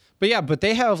 But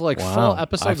they have like full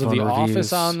episodes of The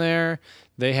Office on there.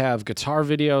 They have guitar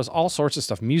videos, all sorts of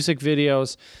stuff, music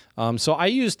videos. So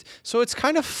it's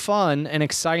kind of fun and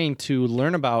exciting to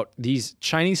learn about these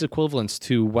Chinese equivalents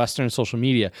to Western social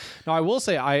media. Now, I will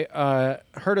say I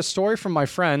heard a story from my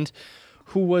friend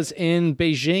who was in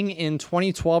Beijing in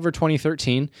 2012 or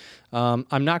 2013.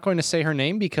 I'm not going to say her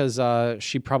name because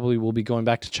she probably will be going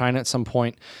back to China at some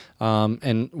point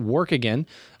and work again.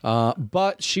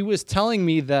 But she was telling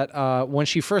me that when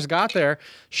she first got there,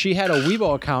 she had a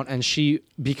Weibo account, and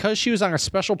because she was on a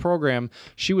special program,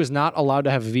 she was not allowed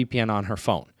to have a VPN on her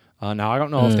phone. Now, I don't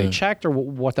know if they checked or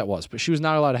what that was, but she was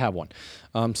not allowed to have one.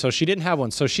 So she didn't have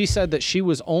one. So she said that she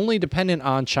was only dependent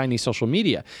on Chinese social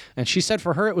media. And she said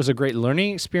for her, it was a great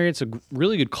learning experience, a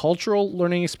really good cultural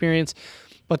learning experience.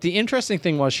 But the interesting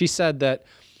thing was she said that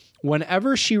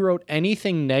whenever she wrote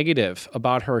anything negative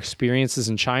about her experiences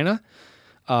in China,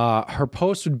 her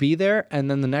post would be there,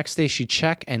 and then the next day she'd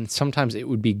check, and sometimes it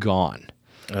would be gone.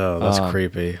 Oh, that's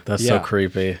creepy. That's so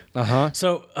creepy.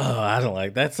 So, I don't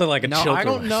like that's like a children. I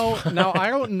don't know. Now, I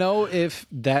don't know if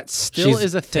that still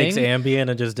is a thing. Takes Ambien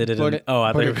and just did it. I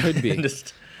thought it could be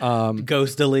just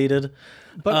ghost deleted.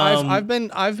 But I've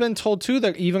been told too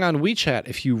that even on WeChat,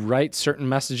 if you write certain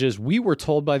messages, we were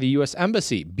told by the U.S.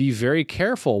 Embassy, be very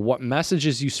careful what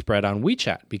messages you spread on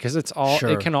WeChat because it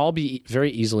can all be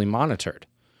very easily monitored.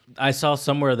 I saw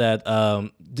somewhere that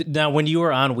now when you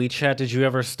were on WeChat, did you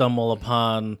ever stumble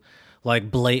upon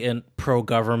like blatant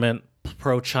pro-government,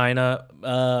 pro-China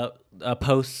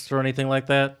posts or anything like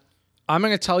that? I'm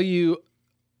going to tell you,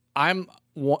 I'm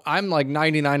like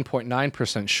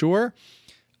 99.9% sure.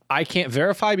 I can't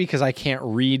verify because I can't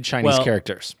read Chinese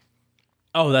characters.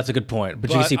 Oh, that's a good point.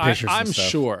 But you see pictures and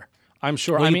stuff. I'm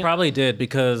sure. Well, you probably did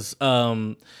because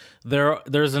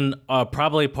there's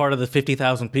probably part of the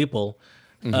 50,000 people.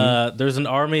 There's an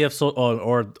army of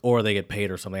or they get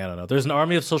paid or something. I don't know. There's an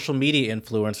army of social media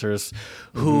influencers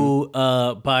who,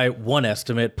 by one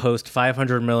estimate, post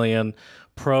 500 million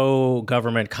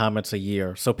pro-government comments a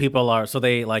year. So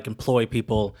they like employ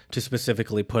people to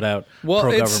specifically put out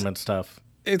pro-government stuff.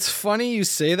 It's funny you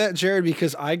say that, Jared,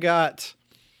 because I got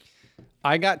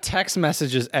text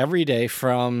messages every day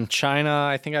from China.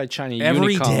 I think I had China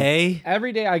Every Unicom. day?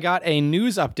 Every day I got a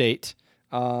news update.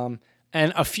 And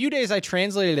a few days I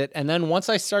translated it, and then once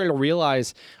I started to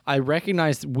realize, I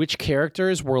recognized which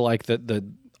characters were like the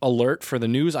alert for the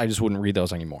news, I just wouldn't read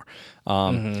those anymore.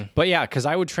 But yeah, because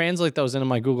I would translate those into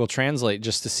my Google Translate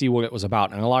just to see what it was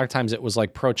about. And a lot of times it was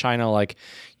like pro-China, like,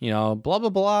 blah, blah,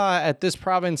 blah, at this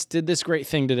province did this great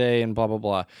thing today and blah, blah,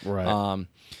 blah. Right.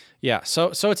 Yeah,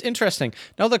 so it's interesting.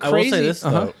 Now the crazy... I will say this,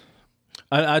 though.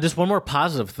 Just one more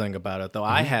positive thing about it, though.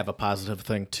 I have a positive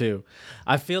thing, too.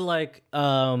 I feel like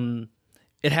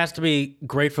it has to be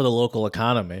great for the local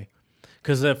economy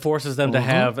because it forces them to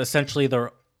have essentially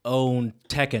their own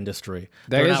tech industry.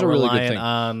 That is a really good thing. They're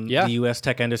not reliant on the U.S.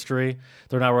 tech industry.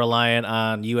 They're not reliant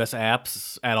on U.S.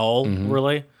 apps at all,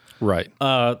 really. Right.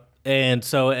 And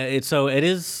so it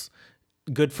is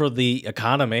good for the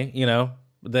economy,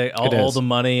 all the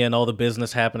money and all the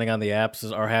business happening on the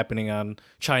apps are happening on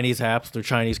Chinese apps through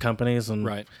Chinese companies, and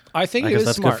right. I think guess it is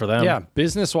that's smart good for them. Yeah,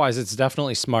 business-wise, it's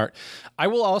definitely smart. I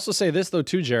will also say this though,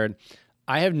 too, Jared.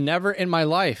 I have never in my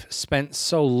life spent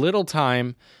so little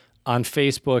time on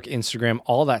Facebook, Instagram,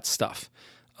 all that stuff.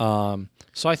 So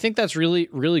I think that's really,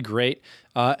 really great.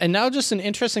 And now just an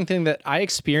interesting thing that I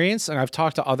experienced, and I've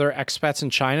talked to other expats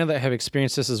in China that have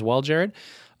experienced this as well, Jared,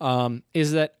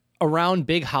 is that around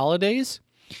big holidays,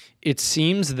 it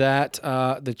seems that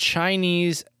the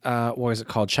Chinese, what is it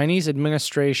called? Chinese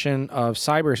Administration of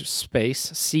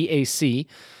Cyberspace,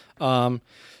 CAC,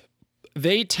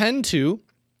 they tend to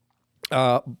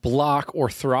block or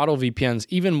throttle VPNs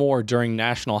even more during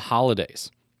national holidays.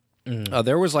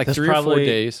 There was like 3 or 4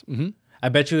 days. I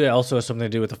bet you it also has something to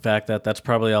do with the fact that that's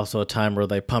probably also a time where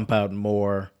they pump out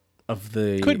more of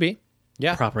the could be,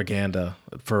 propaganda,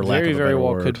 for lack of a better very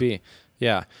well word. could be,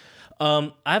 yeah.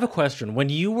 I have a question. When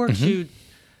you were to,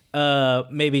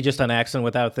 maybe just on accident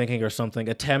without thinking or something,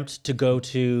 attempt to go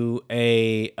to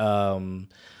a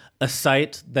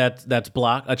site that's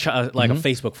blocked, like a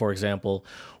Facebook, for example,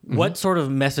 what sort of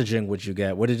messaging would you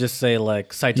get? Would it just say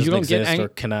like site doesn't exist or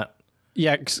cannot?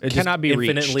 Yeah, cannot be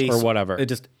reached or whatever. It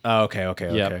just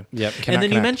okay. Yep. And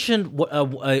then you mentioned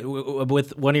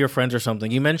with one of your friends or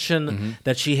something. You mentioned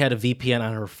that she had a VPN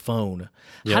on her phone.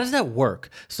 How does that work?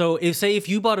 So if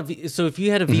you had a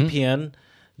VPN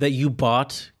that you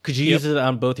bought, could you use it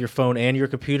on both your phone and your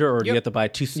computer, or do you have to buy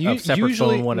two separate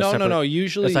phone, one a separate? No.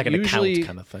 Usually, it's like an account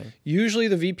kind of thing. Usually,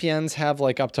 the VPNs have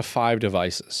like up to 5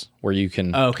 devices where you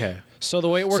can. Okay. So the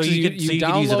way it works is you could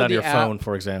download use it on your app. phone,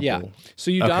 for example. Yeah. So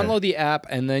you download the app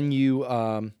and then you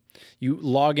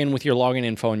log in with your login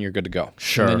info and you're good to go.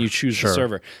 Sure. And then you choose the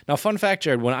server. Now, fun fact,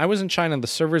 Jared, when I was in China, the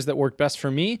servers that worked best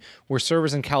for me were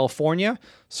servers in California,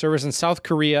 servers in South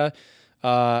Korea,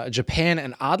 Japan,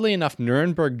 and oddly enough,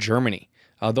 Nuremberg, Germany.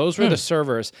 Those were the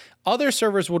servers. Other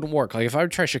servers wouldn't work. Like if I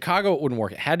would try Chicago, it wouldn't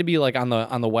work. It had to be like on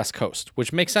the West Coast,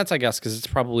 which makes sense, I guess, because it's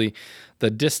probably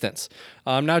the distance.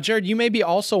 Now, Jared, you may be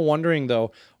also wondering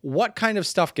though, what kind of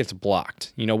stuff gets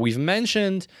blocked? We've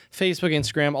mentioned Facebook,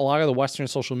 Instagram, a lot of the Western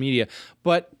social media,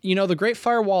 but the Great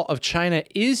Firewall of China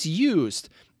is used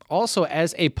also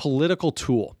as a political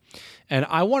tool. And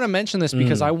I want to mention this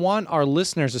because I want our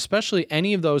listeners, especially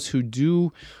any of those who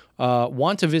do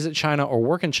want to visit China or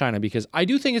work in China, because I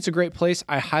do think it's a great place.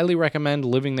 I highly recommend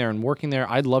living there and working there.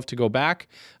 I'd love to go back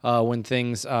when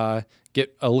things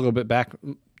get a little bit back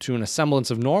to a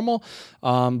semblance of normal.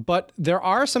 But there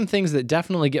are some things that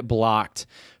definitely get blocked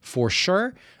for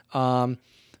sure.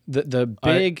 The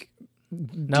big...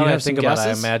 Now that I think about it,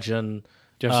 I imagine...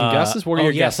 Do you have some guesses? What are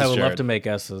your guesses, yes, I would Jared? love to make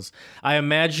guesses. I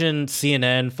imagine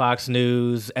CNN, Fox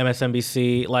News,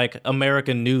 MSNBC, like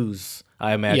American news,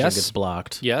 I imagine gets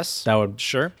blocked. Yes. That would...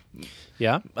 Sure.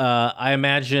 Yeah. I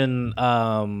imagine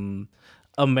not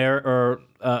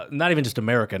even just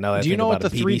America. Now that I think know about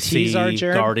what the BBC, 3 T's are,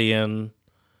 Jared? Guardian.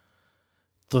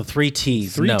 The 3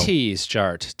 T's. 3 T's,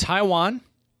 Jared. Taiwan,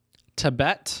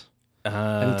 Tibet,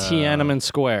 and Tiananmen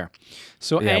Square.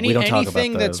 So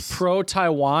anything that's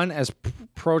pro-Taiwan as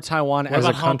pro-Taiwan as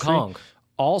a country. Hong Kong?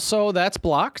 Also, that's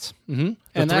blocked. The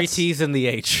 3 T's and the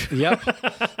H. Yep.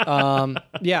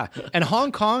 Yeah. And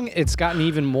Hong Kong, it's gotten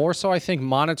even more so, I think,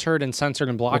 monitored and censored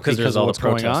and blocked because there's of all what's the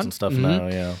protests going on. and stuff now,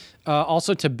 yeah.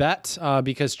 Also Tibet,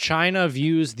 because China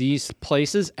views these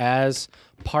places as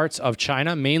parts of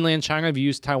China. Mainland China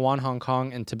views Taiwan, Hong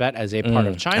Kong, and Tibet as a part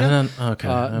of China.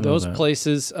 Those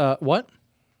places, what?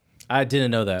 I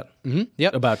didn't know that.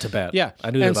 Yep. About Tibet. Yeah.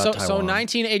 I knew about Taiwan. So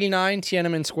 1989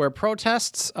 Tiananmen Square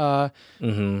protests.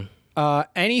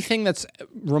 anything that's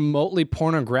remotely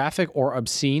pornographic or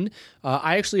obscene.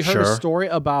 I actually heard a Sure. story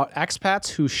about expats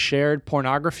who shared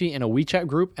pornography in a WeChat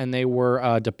group and they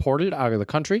were deported out of the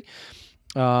country.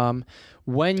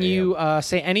 When you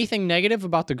say anything negative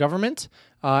about the government,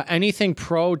 anything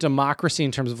pro-democracy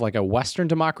in terms of like a Western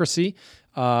democracy,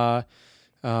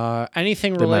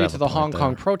 anything related to the Hong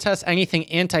Kong protests, anything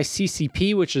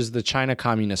anti-CCP, which is the China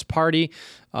Communist Party.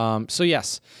 So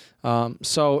yes. And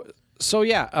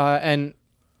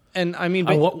I mean,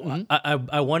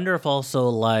 I wonder if also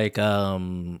like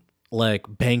banking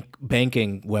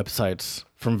websites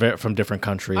from different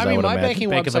countries. I mean, would my imagine. banking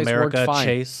Bank of websites America, worked fine.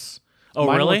 Chase. Oh,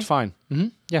 mine really? worked fine.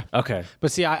 Yeah. Okay.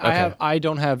 But see, I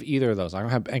don't have either of those. I don't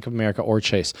have Bank of America or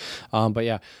Chase. But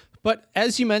yeah. But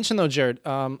as you mentioned, though, Jared,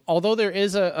 although there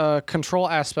is a control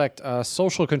aspect,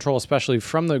 social control, especially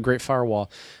from the Great Firewall,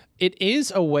 it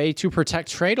is a way to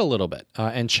protect trade a little bit.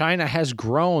 And China has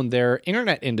grown their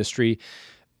internet industry,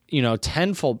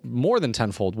 tenfold, more than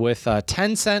tenfold, with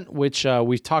Tencent, which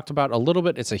we've talked about a little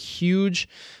bit. It's a huge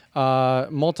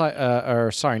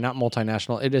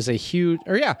multinational. It is a huge,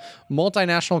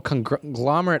 multinational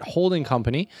conglomerate holding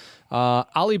company.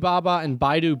 Alibaba and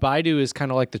Baidu. Baidu is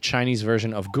kind of like the Chinese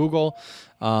version of Google.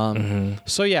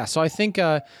 So I think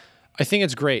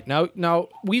it's great. Now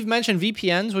we've mentioned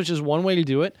VPNs, which is one way to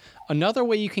do it. Another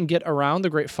way you can get around the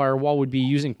Great Firewall would be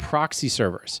using proxy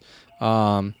servers.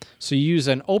 So you use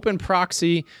an open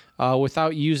proxy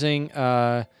without using,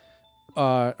 also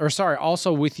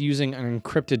with using an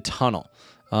encrypted tunnel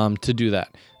to do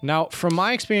that. Now, from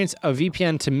my experience, a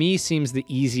VPN to me seems the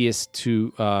easiest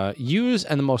to use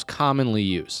and the most commonly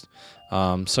used.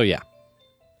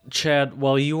 Chad,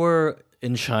 while you were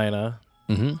in China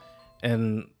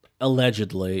and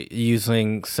allegedly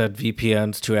using said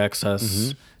VPNs to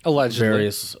access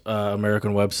various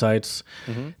American websites,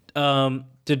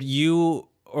 did you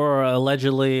or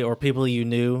allegedly or people you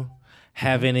knew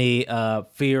have any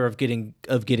fear of getting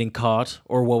caught,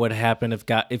 or what would happen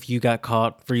if you got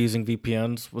caught for using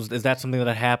VPNs? Is that something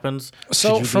that happens?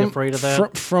 So Should you be afraid of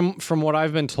that? From what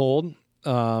I've been told,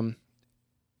 the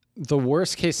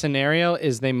worst case scenario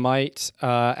is they might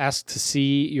ask to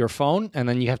see your phone, and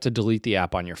then you have to delete the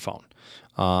app on your phone.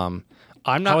 How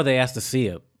would they ask to see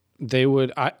it? They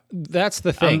would. That's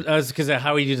the thing. Because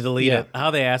how would you delete it? How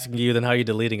are they asking you? Then how are you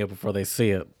deleting it before they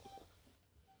see it?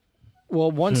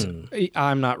 Well,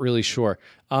 I'm not really sure.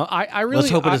 Let's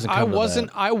hope it doesn't come to that.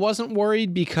 I wasn't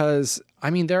worried because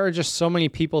there are just so many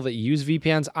people that use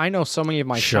VPNs. I know so many of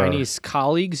my Chinese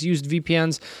colleagues used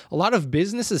VPNs. A lot of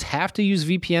businesses have to use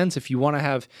VPNs if you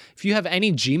have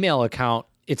any Gmail account.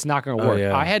 It's not going to work.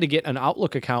 Yeah. I had to get an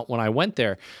Outlook account when I went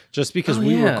there just because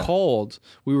we were told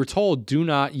do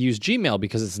not use Gmail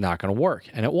because it's not going to work,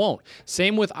 and it won't.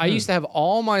 Same with I used to have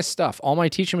all my stuff, all my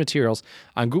teaching materials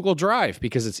on Google Drive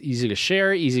because it's easy to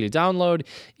share, easy to download,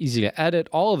 easy to edit,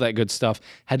 all of that good stuff.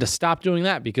 Had to stop doing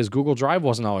that because Google Drive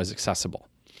wasn't always accessible.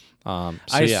 I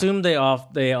assume they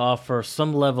offer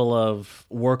some level of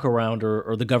workaround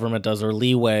or the government does or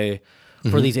leeway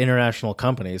for these international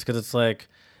companies because it's like,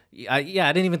 I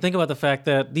didn't even think about the fact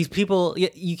that these people,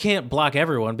 you can't block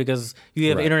everyone because you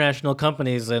have international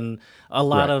companies and a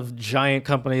lot of giant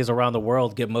companies around the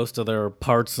world get most of their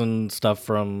parts and stuff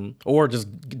or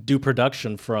just do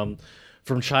production from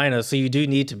China. So you do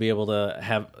need to be able to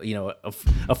have,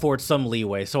 afford some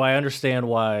leeway. So I understand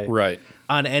why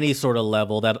on any sort of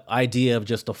level, that idea of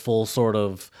just a full sort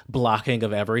of blocking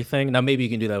of everything. Now, maybe you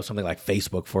can do that with something like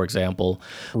Facebook, for example.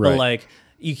 But like,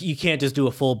 You can't just do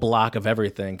a full block of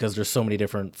everything because there's so many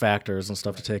different factors and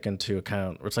stuff to take into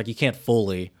account. It's like you can't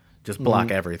fully just block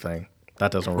everything.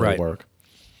 That doesn't really work.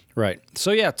 Right.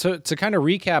 So to kind of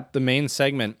recap the main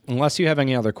segment, unless you have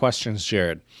any other questions,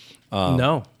 Jared.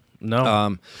 No.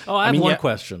 I have one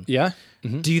question. Yeah?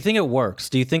 Mm-hmm. Do you think it works?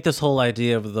 Do you think this whole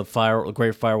idea of the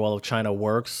Great Firewall of China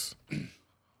works? At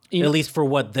least for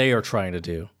what they are trying to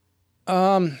do.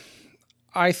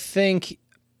 I think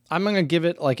I'm going to give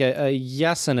it like a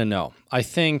yes and a no. I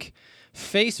think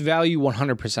face value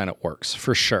 100% it works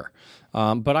for sure.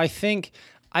 But I think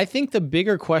the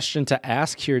bigger question to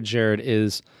ask here, Jared,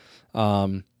 is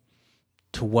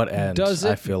to what end?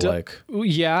 I feel like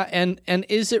and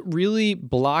is it really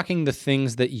blocking the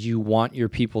things that you want your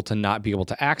people to not be able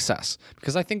to access?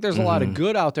 Because I think there's a lot of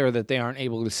good out there that they aren't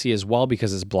able to see as well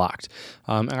because it's blocked.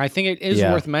 And I think it is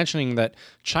worth mentioning that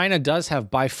China does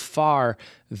have by far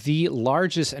the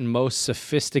largest and most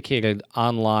sophisticated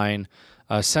online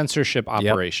censorship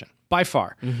operation by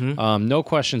far. No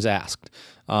questions asked.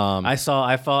 I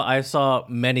saw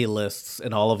many lists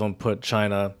and all of them put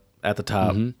China at the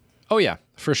top. Oh yeah,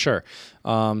 for sure.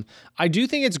 I do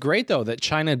think it's great, though, that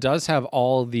China does have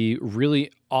all the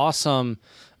really awesome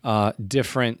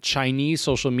different Chinese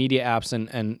social media apps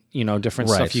and different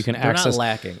stuff you can They're access. not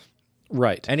lacking.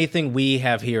 Right. Anything we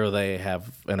have here, they have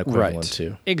an equivalent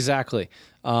to. Exactly.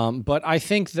 But I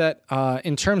think that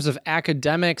in terms of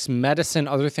academics, medicine,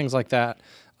 other things like that,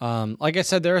 like I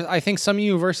said, I think some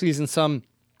universities and some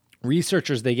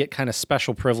researchers, they get kind of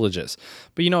special privileges.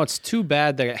 But, it's too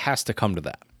bad that it has to come to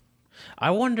that.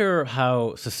 I wonder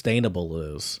how sustainable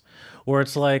it is. Where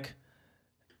it's like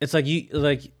you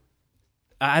like.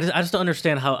 I just don't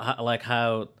understand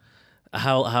how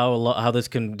this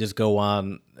can just go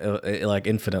on like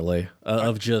infinitely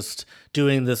of just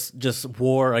doing this just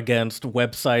war against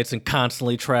websites and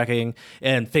constantly tracking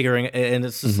and figuring, and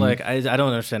it's just like I don't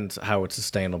understand how it's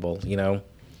sustainable.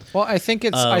 Well, I think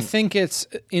it's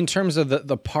in terms of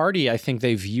the party. I think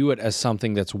they view it as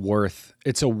something that's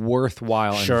a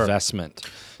worthwhile investment.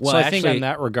 Well, so I think in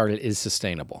that regard, it is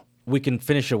sustainable. We can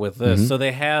finish it with this. So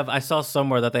I saw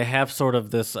somewhere that they have sort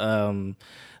of this a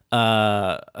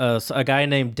guy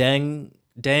named Deng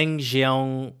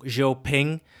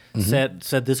Xiaoping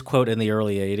said this quote in the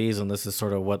early 80s, and this is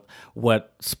sort of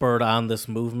what spurred on this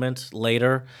movement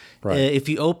later. Right. If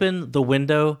you open the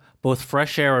window, both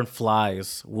fresh air and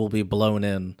flies will be blown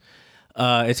in.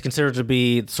 It's considered to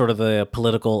be sort of the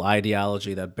political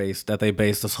ideology that they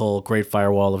base this whole Great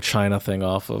Firewall of China thing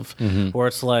off of, where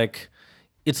it's like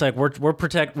we're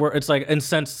protecting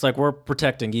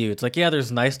you. It's like, yeah,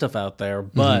 there's nice stuff out there,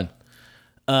 but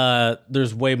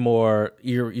there's way more.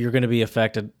 You're going to be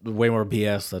affected. Way more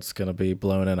BS that's going to be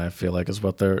blown in. I feel like is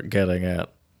what they're getting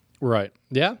at. Right.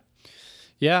 Yeah.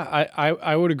 Yeah.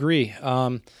 I would agree.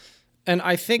 And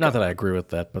I think not that I agree with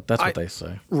that, but that's what they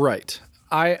say. Right.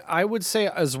 I would say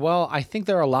as well. I think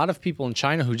there are a lot of people in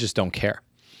China who just don't care.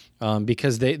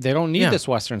 Because they don't need this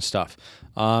Western stuff,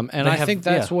 and I think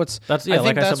that's what's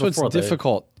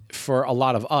difficult for a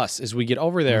lot of us is we get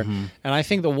over there, and I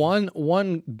think the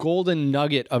one golden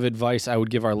nugget of advice I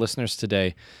would give our listeners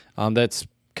today, that's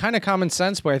kind of common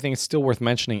sense, but I think it's still worth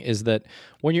mentioning, is that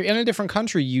when you're in a different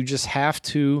country, you just have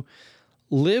to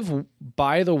live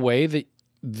by the way that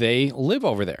they live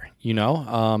over there.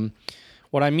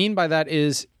 What I mean by that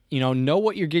is, know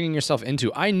what you're getting yourself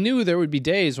into. I knew there would be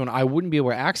days when I wouldn't be able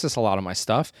to access a lot of my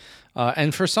stuff.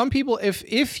 And for some people,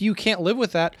 if you can't live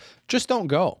with that, just don't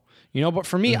go. But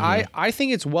for me, I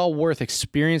think it's well worth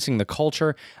experiencing the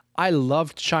culture. I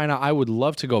loved China. I would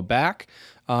love to go back.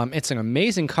 It's an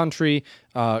amazing country,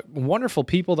 wonderful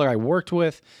people that I worked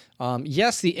with.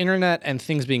 Yes, the internet and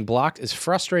things being blocked is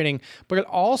frustrating, but it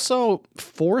also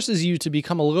forces you to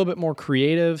become a little bit more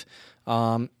creative.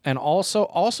 And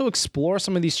also explore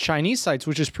some of these Chinese sites,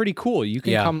 which is pretty cool. You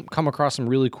can come across some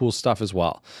really cool stuff as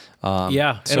well. In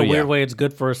a weird way, it's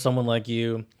good for someone like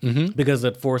you because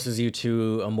it forces you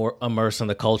to immerse in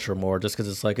the culture more. Just because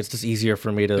it's just easier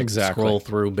for me to scroll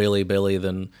through Billy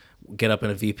than get up in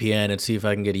a VPN and see if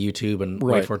I can get a YouTube and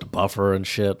wait for it to buffer and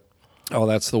shit. Oh,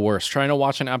 that's the worst. Trying to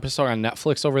watch an episode on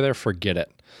Netflix over there, forget it.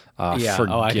 I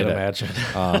can imagine.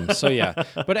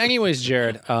 But anyways,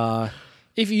 Jared.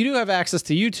 If you do have access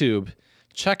to YouTube,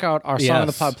 check out our Song of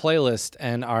the Pod playlist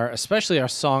and especially our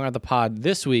Song of the Pod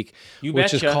this week,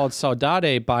 which is called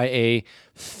Saudade by a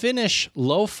Finnish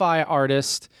lo-fi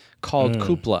artist called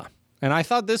Kupla. And I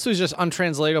thought this was just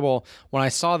untranslatable when I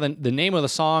saw the name of the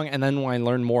song and then when I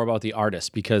learned more about the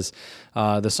artist, because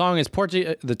the song is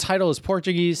the title is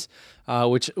Portuguese,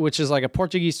 which is like a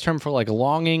Portuguese term for like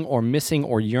longing or missing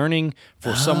or yearning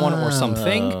for someone or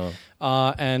something.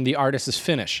 And the artist is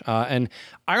Finnish. And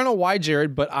I don't know why,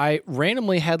 Jared, but I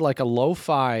randomly had like a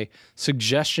lo-fi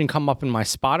suggestion come up in my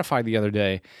Spotify the other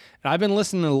day. And I've been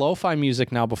listening to lo-fi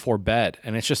music now before bed,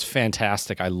 and it's just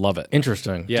fantastic. I love it.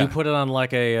 Interesting. Yeah. Do you put it on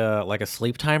like a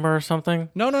sleep timer or something?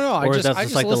 No. I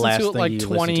just like listen to it like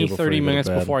 20, 30 minutes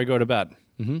before I go to bed.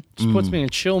 Just puts me in a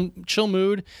chill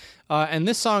mood. And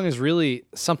this song is really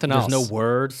something else. There's no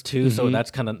words too, so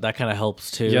that kind of helps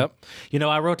too. Yep.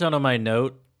 I wrote down on my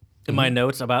note. In my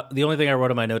notes the only thing I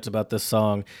wrote in my notes about this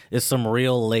song is some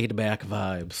real laid back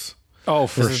vibes. Oh,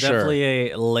 for sure. This is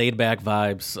definitely a laid back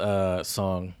vibes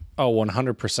song. Oh,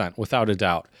 100%, without a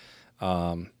doubt.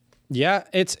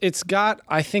 It's got,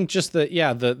 I think, just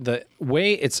the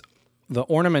way the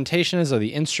ornamentation is of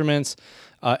the instruments.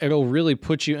 It'll really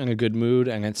put you in a good mood,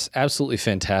 and it's absolutely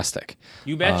fantastic.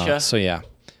 You betcha.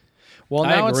 Well,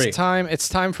 now it's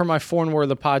time for my foreign word of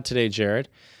the pod today, Jared.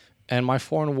 And my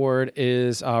foreign word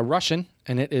is Russian,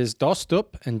 and it is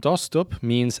dostup, and dostup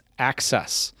means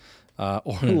access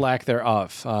or lack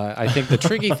thereof. I think the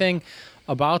tricky thing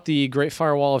about the Great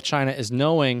Firewall of China is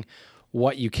knowing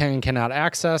what you can and cannot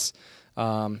access.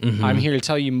 I'm here to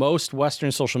tell you most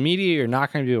Western social media, you're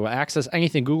not going to be able to access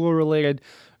anything Google related.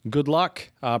 Good luck.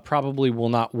 Probably will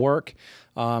not work.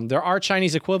 There are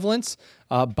Chinese equivalents.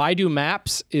 Baidu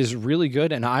Maps is really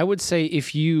good. And I would say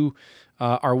if you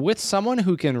are with someone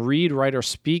who can read, write, or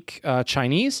speak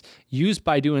Chinese, use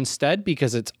Baidu instead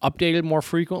because it's updated more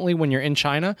frequently when you're in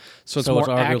China. So it's more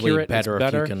accurate. Better it's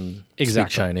better if you can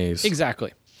exactly. speak Chinese.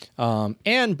 Exactly.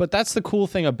 But that's the cool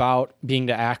thing about being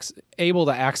able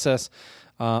to access,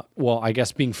 I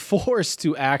guess being forced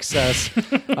to access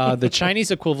the Chinese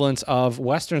equivalents of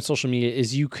Western social media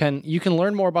is you can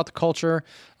learn more about the culture,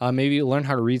 maybe learn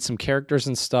how to read some characters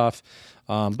and stuff.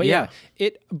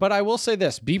 But I will say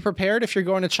this, be prepared if you're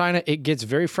going to China. It gets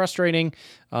very frustrating,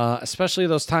 especially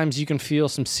those times you can feel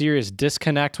some serious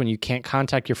disconnect when you can't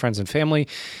contact your friends and family.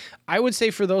 I would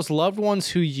say for those loved ones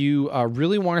who you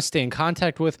really want to stay in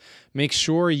contact with, make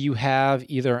sure you have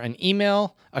either an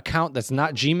email account that's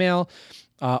not Gmail,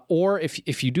 or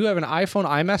if you do have an iPhone,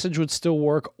 iMessage would still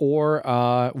work, or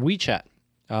WeChat.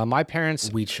 My parents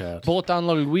both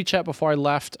downloaded WeChat before I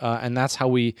left, and that's how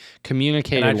we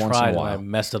communicated once in a while. And I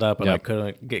messed it up, and I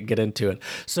couldn't get into it.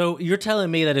 So you're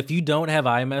telling me that if you don't have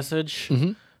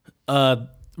iMessage,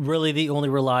 really the only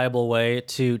reliable way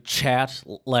to chat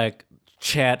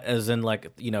as in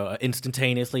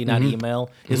instantaneously, not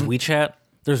email, is WeChat?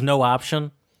 There's no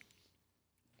option?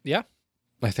 Yeah.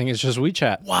 I think it's just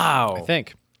WeChat. Wow. I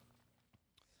think.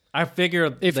 I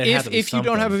figure if you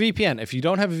don't have a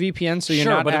VPN, so you're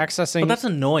not accessing. But that's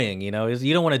annoying, you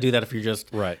don't want to do that if you're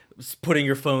just putting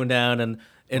your phone down and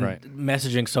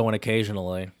messaging someone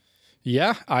occasionally.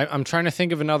 Yeah, I'm trying to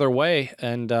think of another way,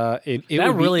 and it that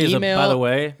would really be email. By the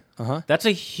way, that's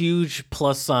a huge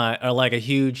plus sign, or like a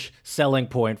huge selling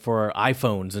point for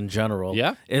iPhones in general.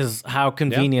 Yeah, is how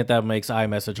convenient that makes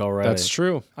iMessage already. That's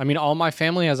true. I mean, all my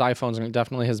family has iPhones, and it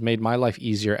definitely has made my life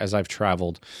easier as I've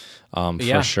traveled.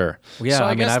 For sure. Yeah, so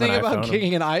I guess think about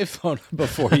getting an iPhone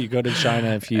before you go to China.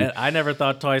 If you, and I never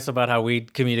thought twice about how we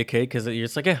communicate because you're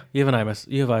just like, yeah, you have an iMessage,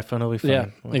 you have iPhone, it'll be fine. Yeah,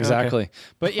 like, exactly. Okay.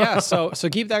 But yeah, so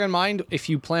keep that in mind if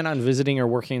you plan on visiting or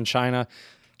working in China.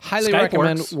 Highly Skype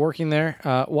recommend works. working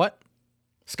there. What?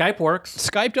 Skype works.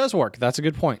 Skype does work. That's a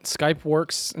good point. Skype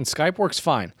works, and Skype works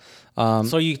fine.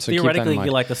 So you theoretically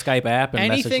you like the Skype app and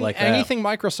message like that. Anything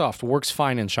Microsoft works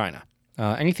fine in China.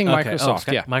 Anything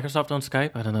Microsoft, yeah. Microsoft on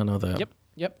Skype? I didn't know that.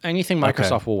 Yep. Anything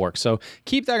Microsoft will work. So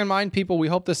keep that in mind, people. We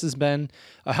hope this has been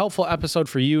a helpful episode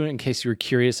for you in case you were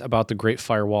curious about the Great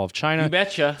Firewall of China. You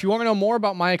betcha. If you want to know more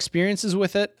about my experiences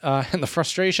with it and the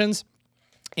frustrations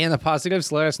and the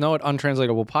positives, let us know at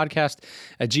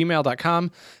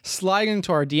untranslatablepodcast@gmail.com. Slide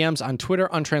into our DMs on Twitter,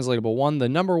 untranslatable1, the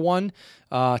number 1,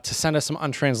 to send us some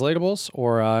untranslatables,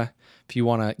 or if you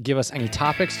want to give us any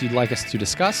topics you'd like us to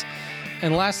discuss.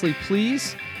 And lastly,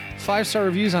 please, 5-star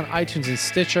reviews on iTunes and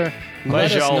Stitcher.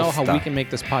 Let us know how we can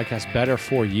make this podcast better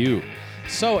for you.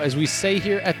 So, as we say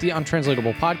here at the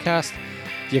Untranslatable Podcast,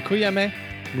 dziękujemy,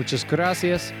 muchas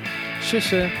gracias,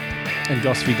 and do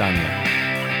svidaniya.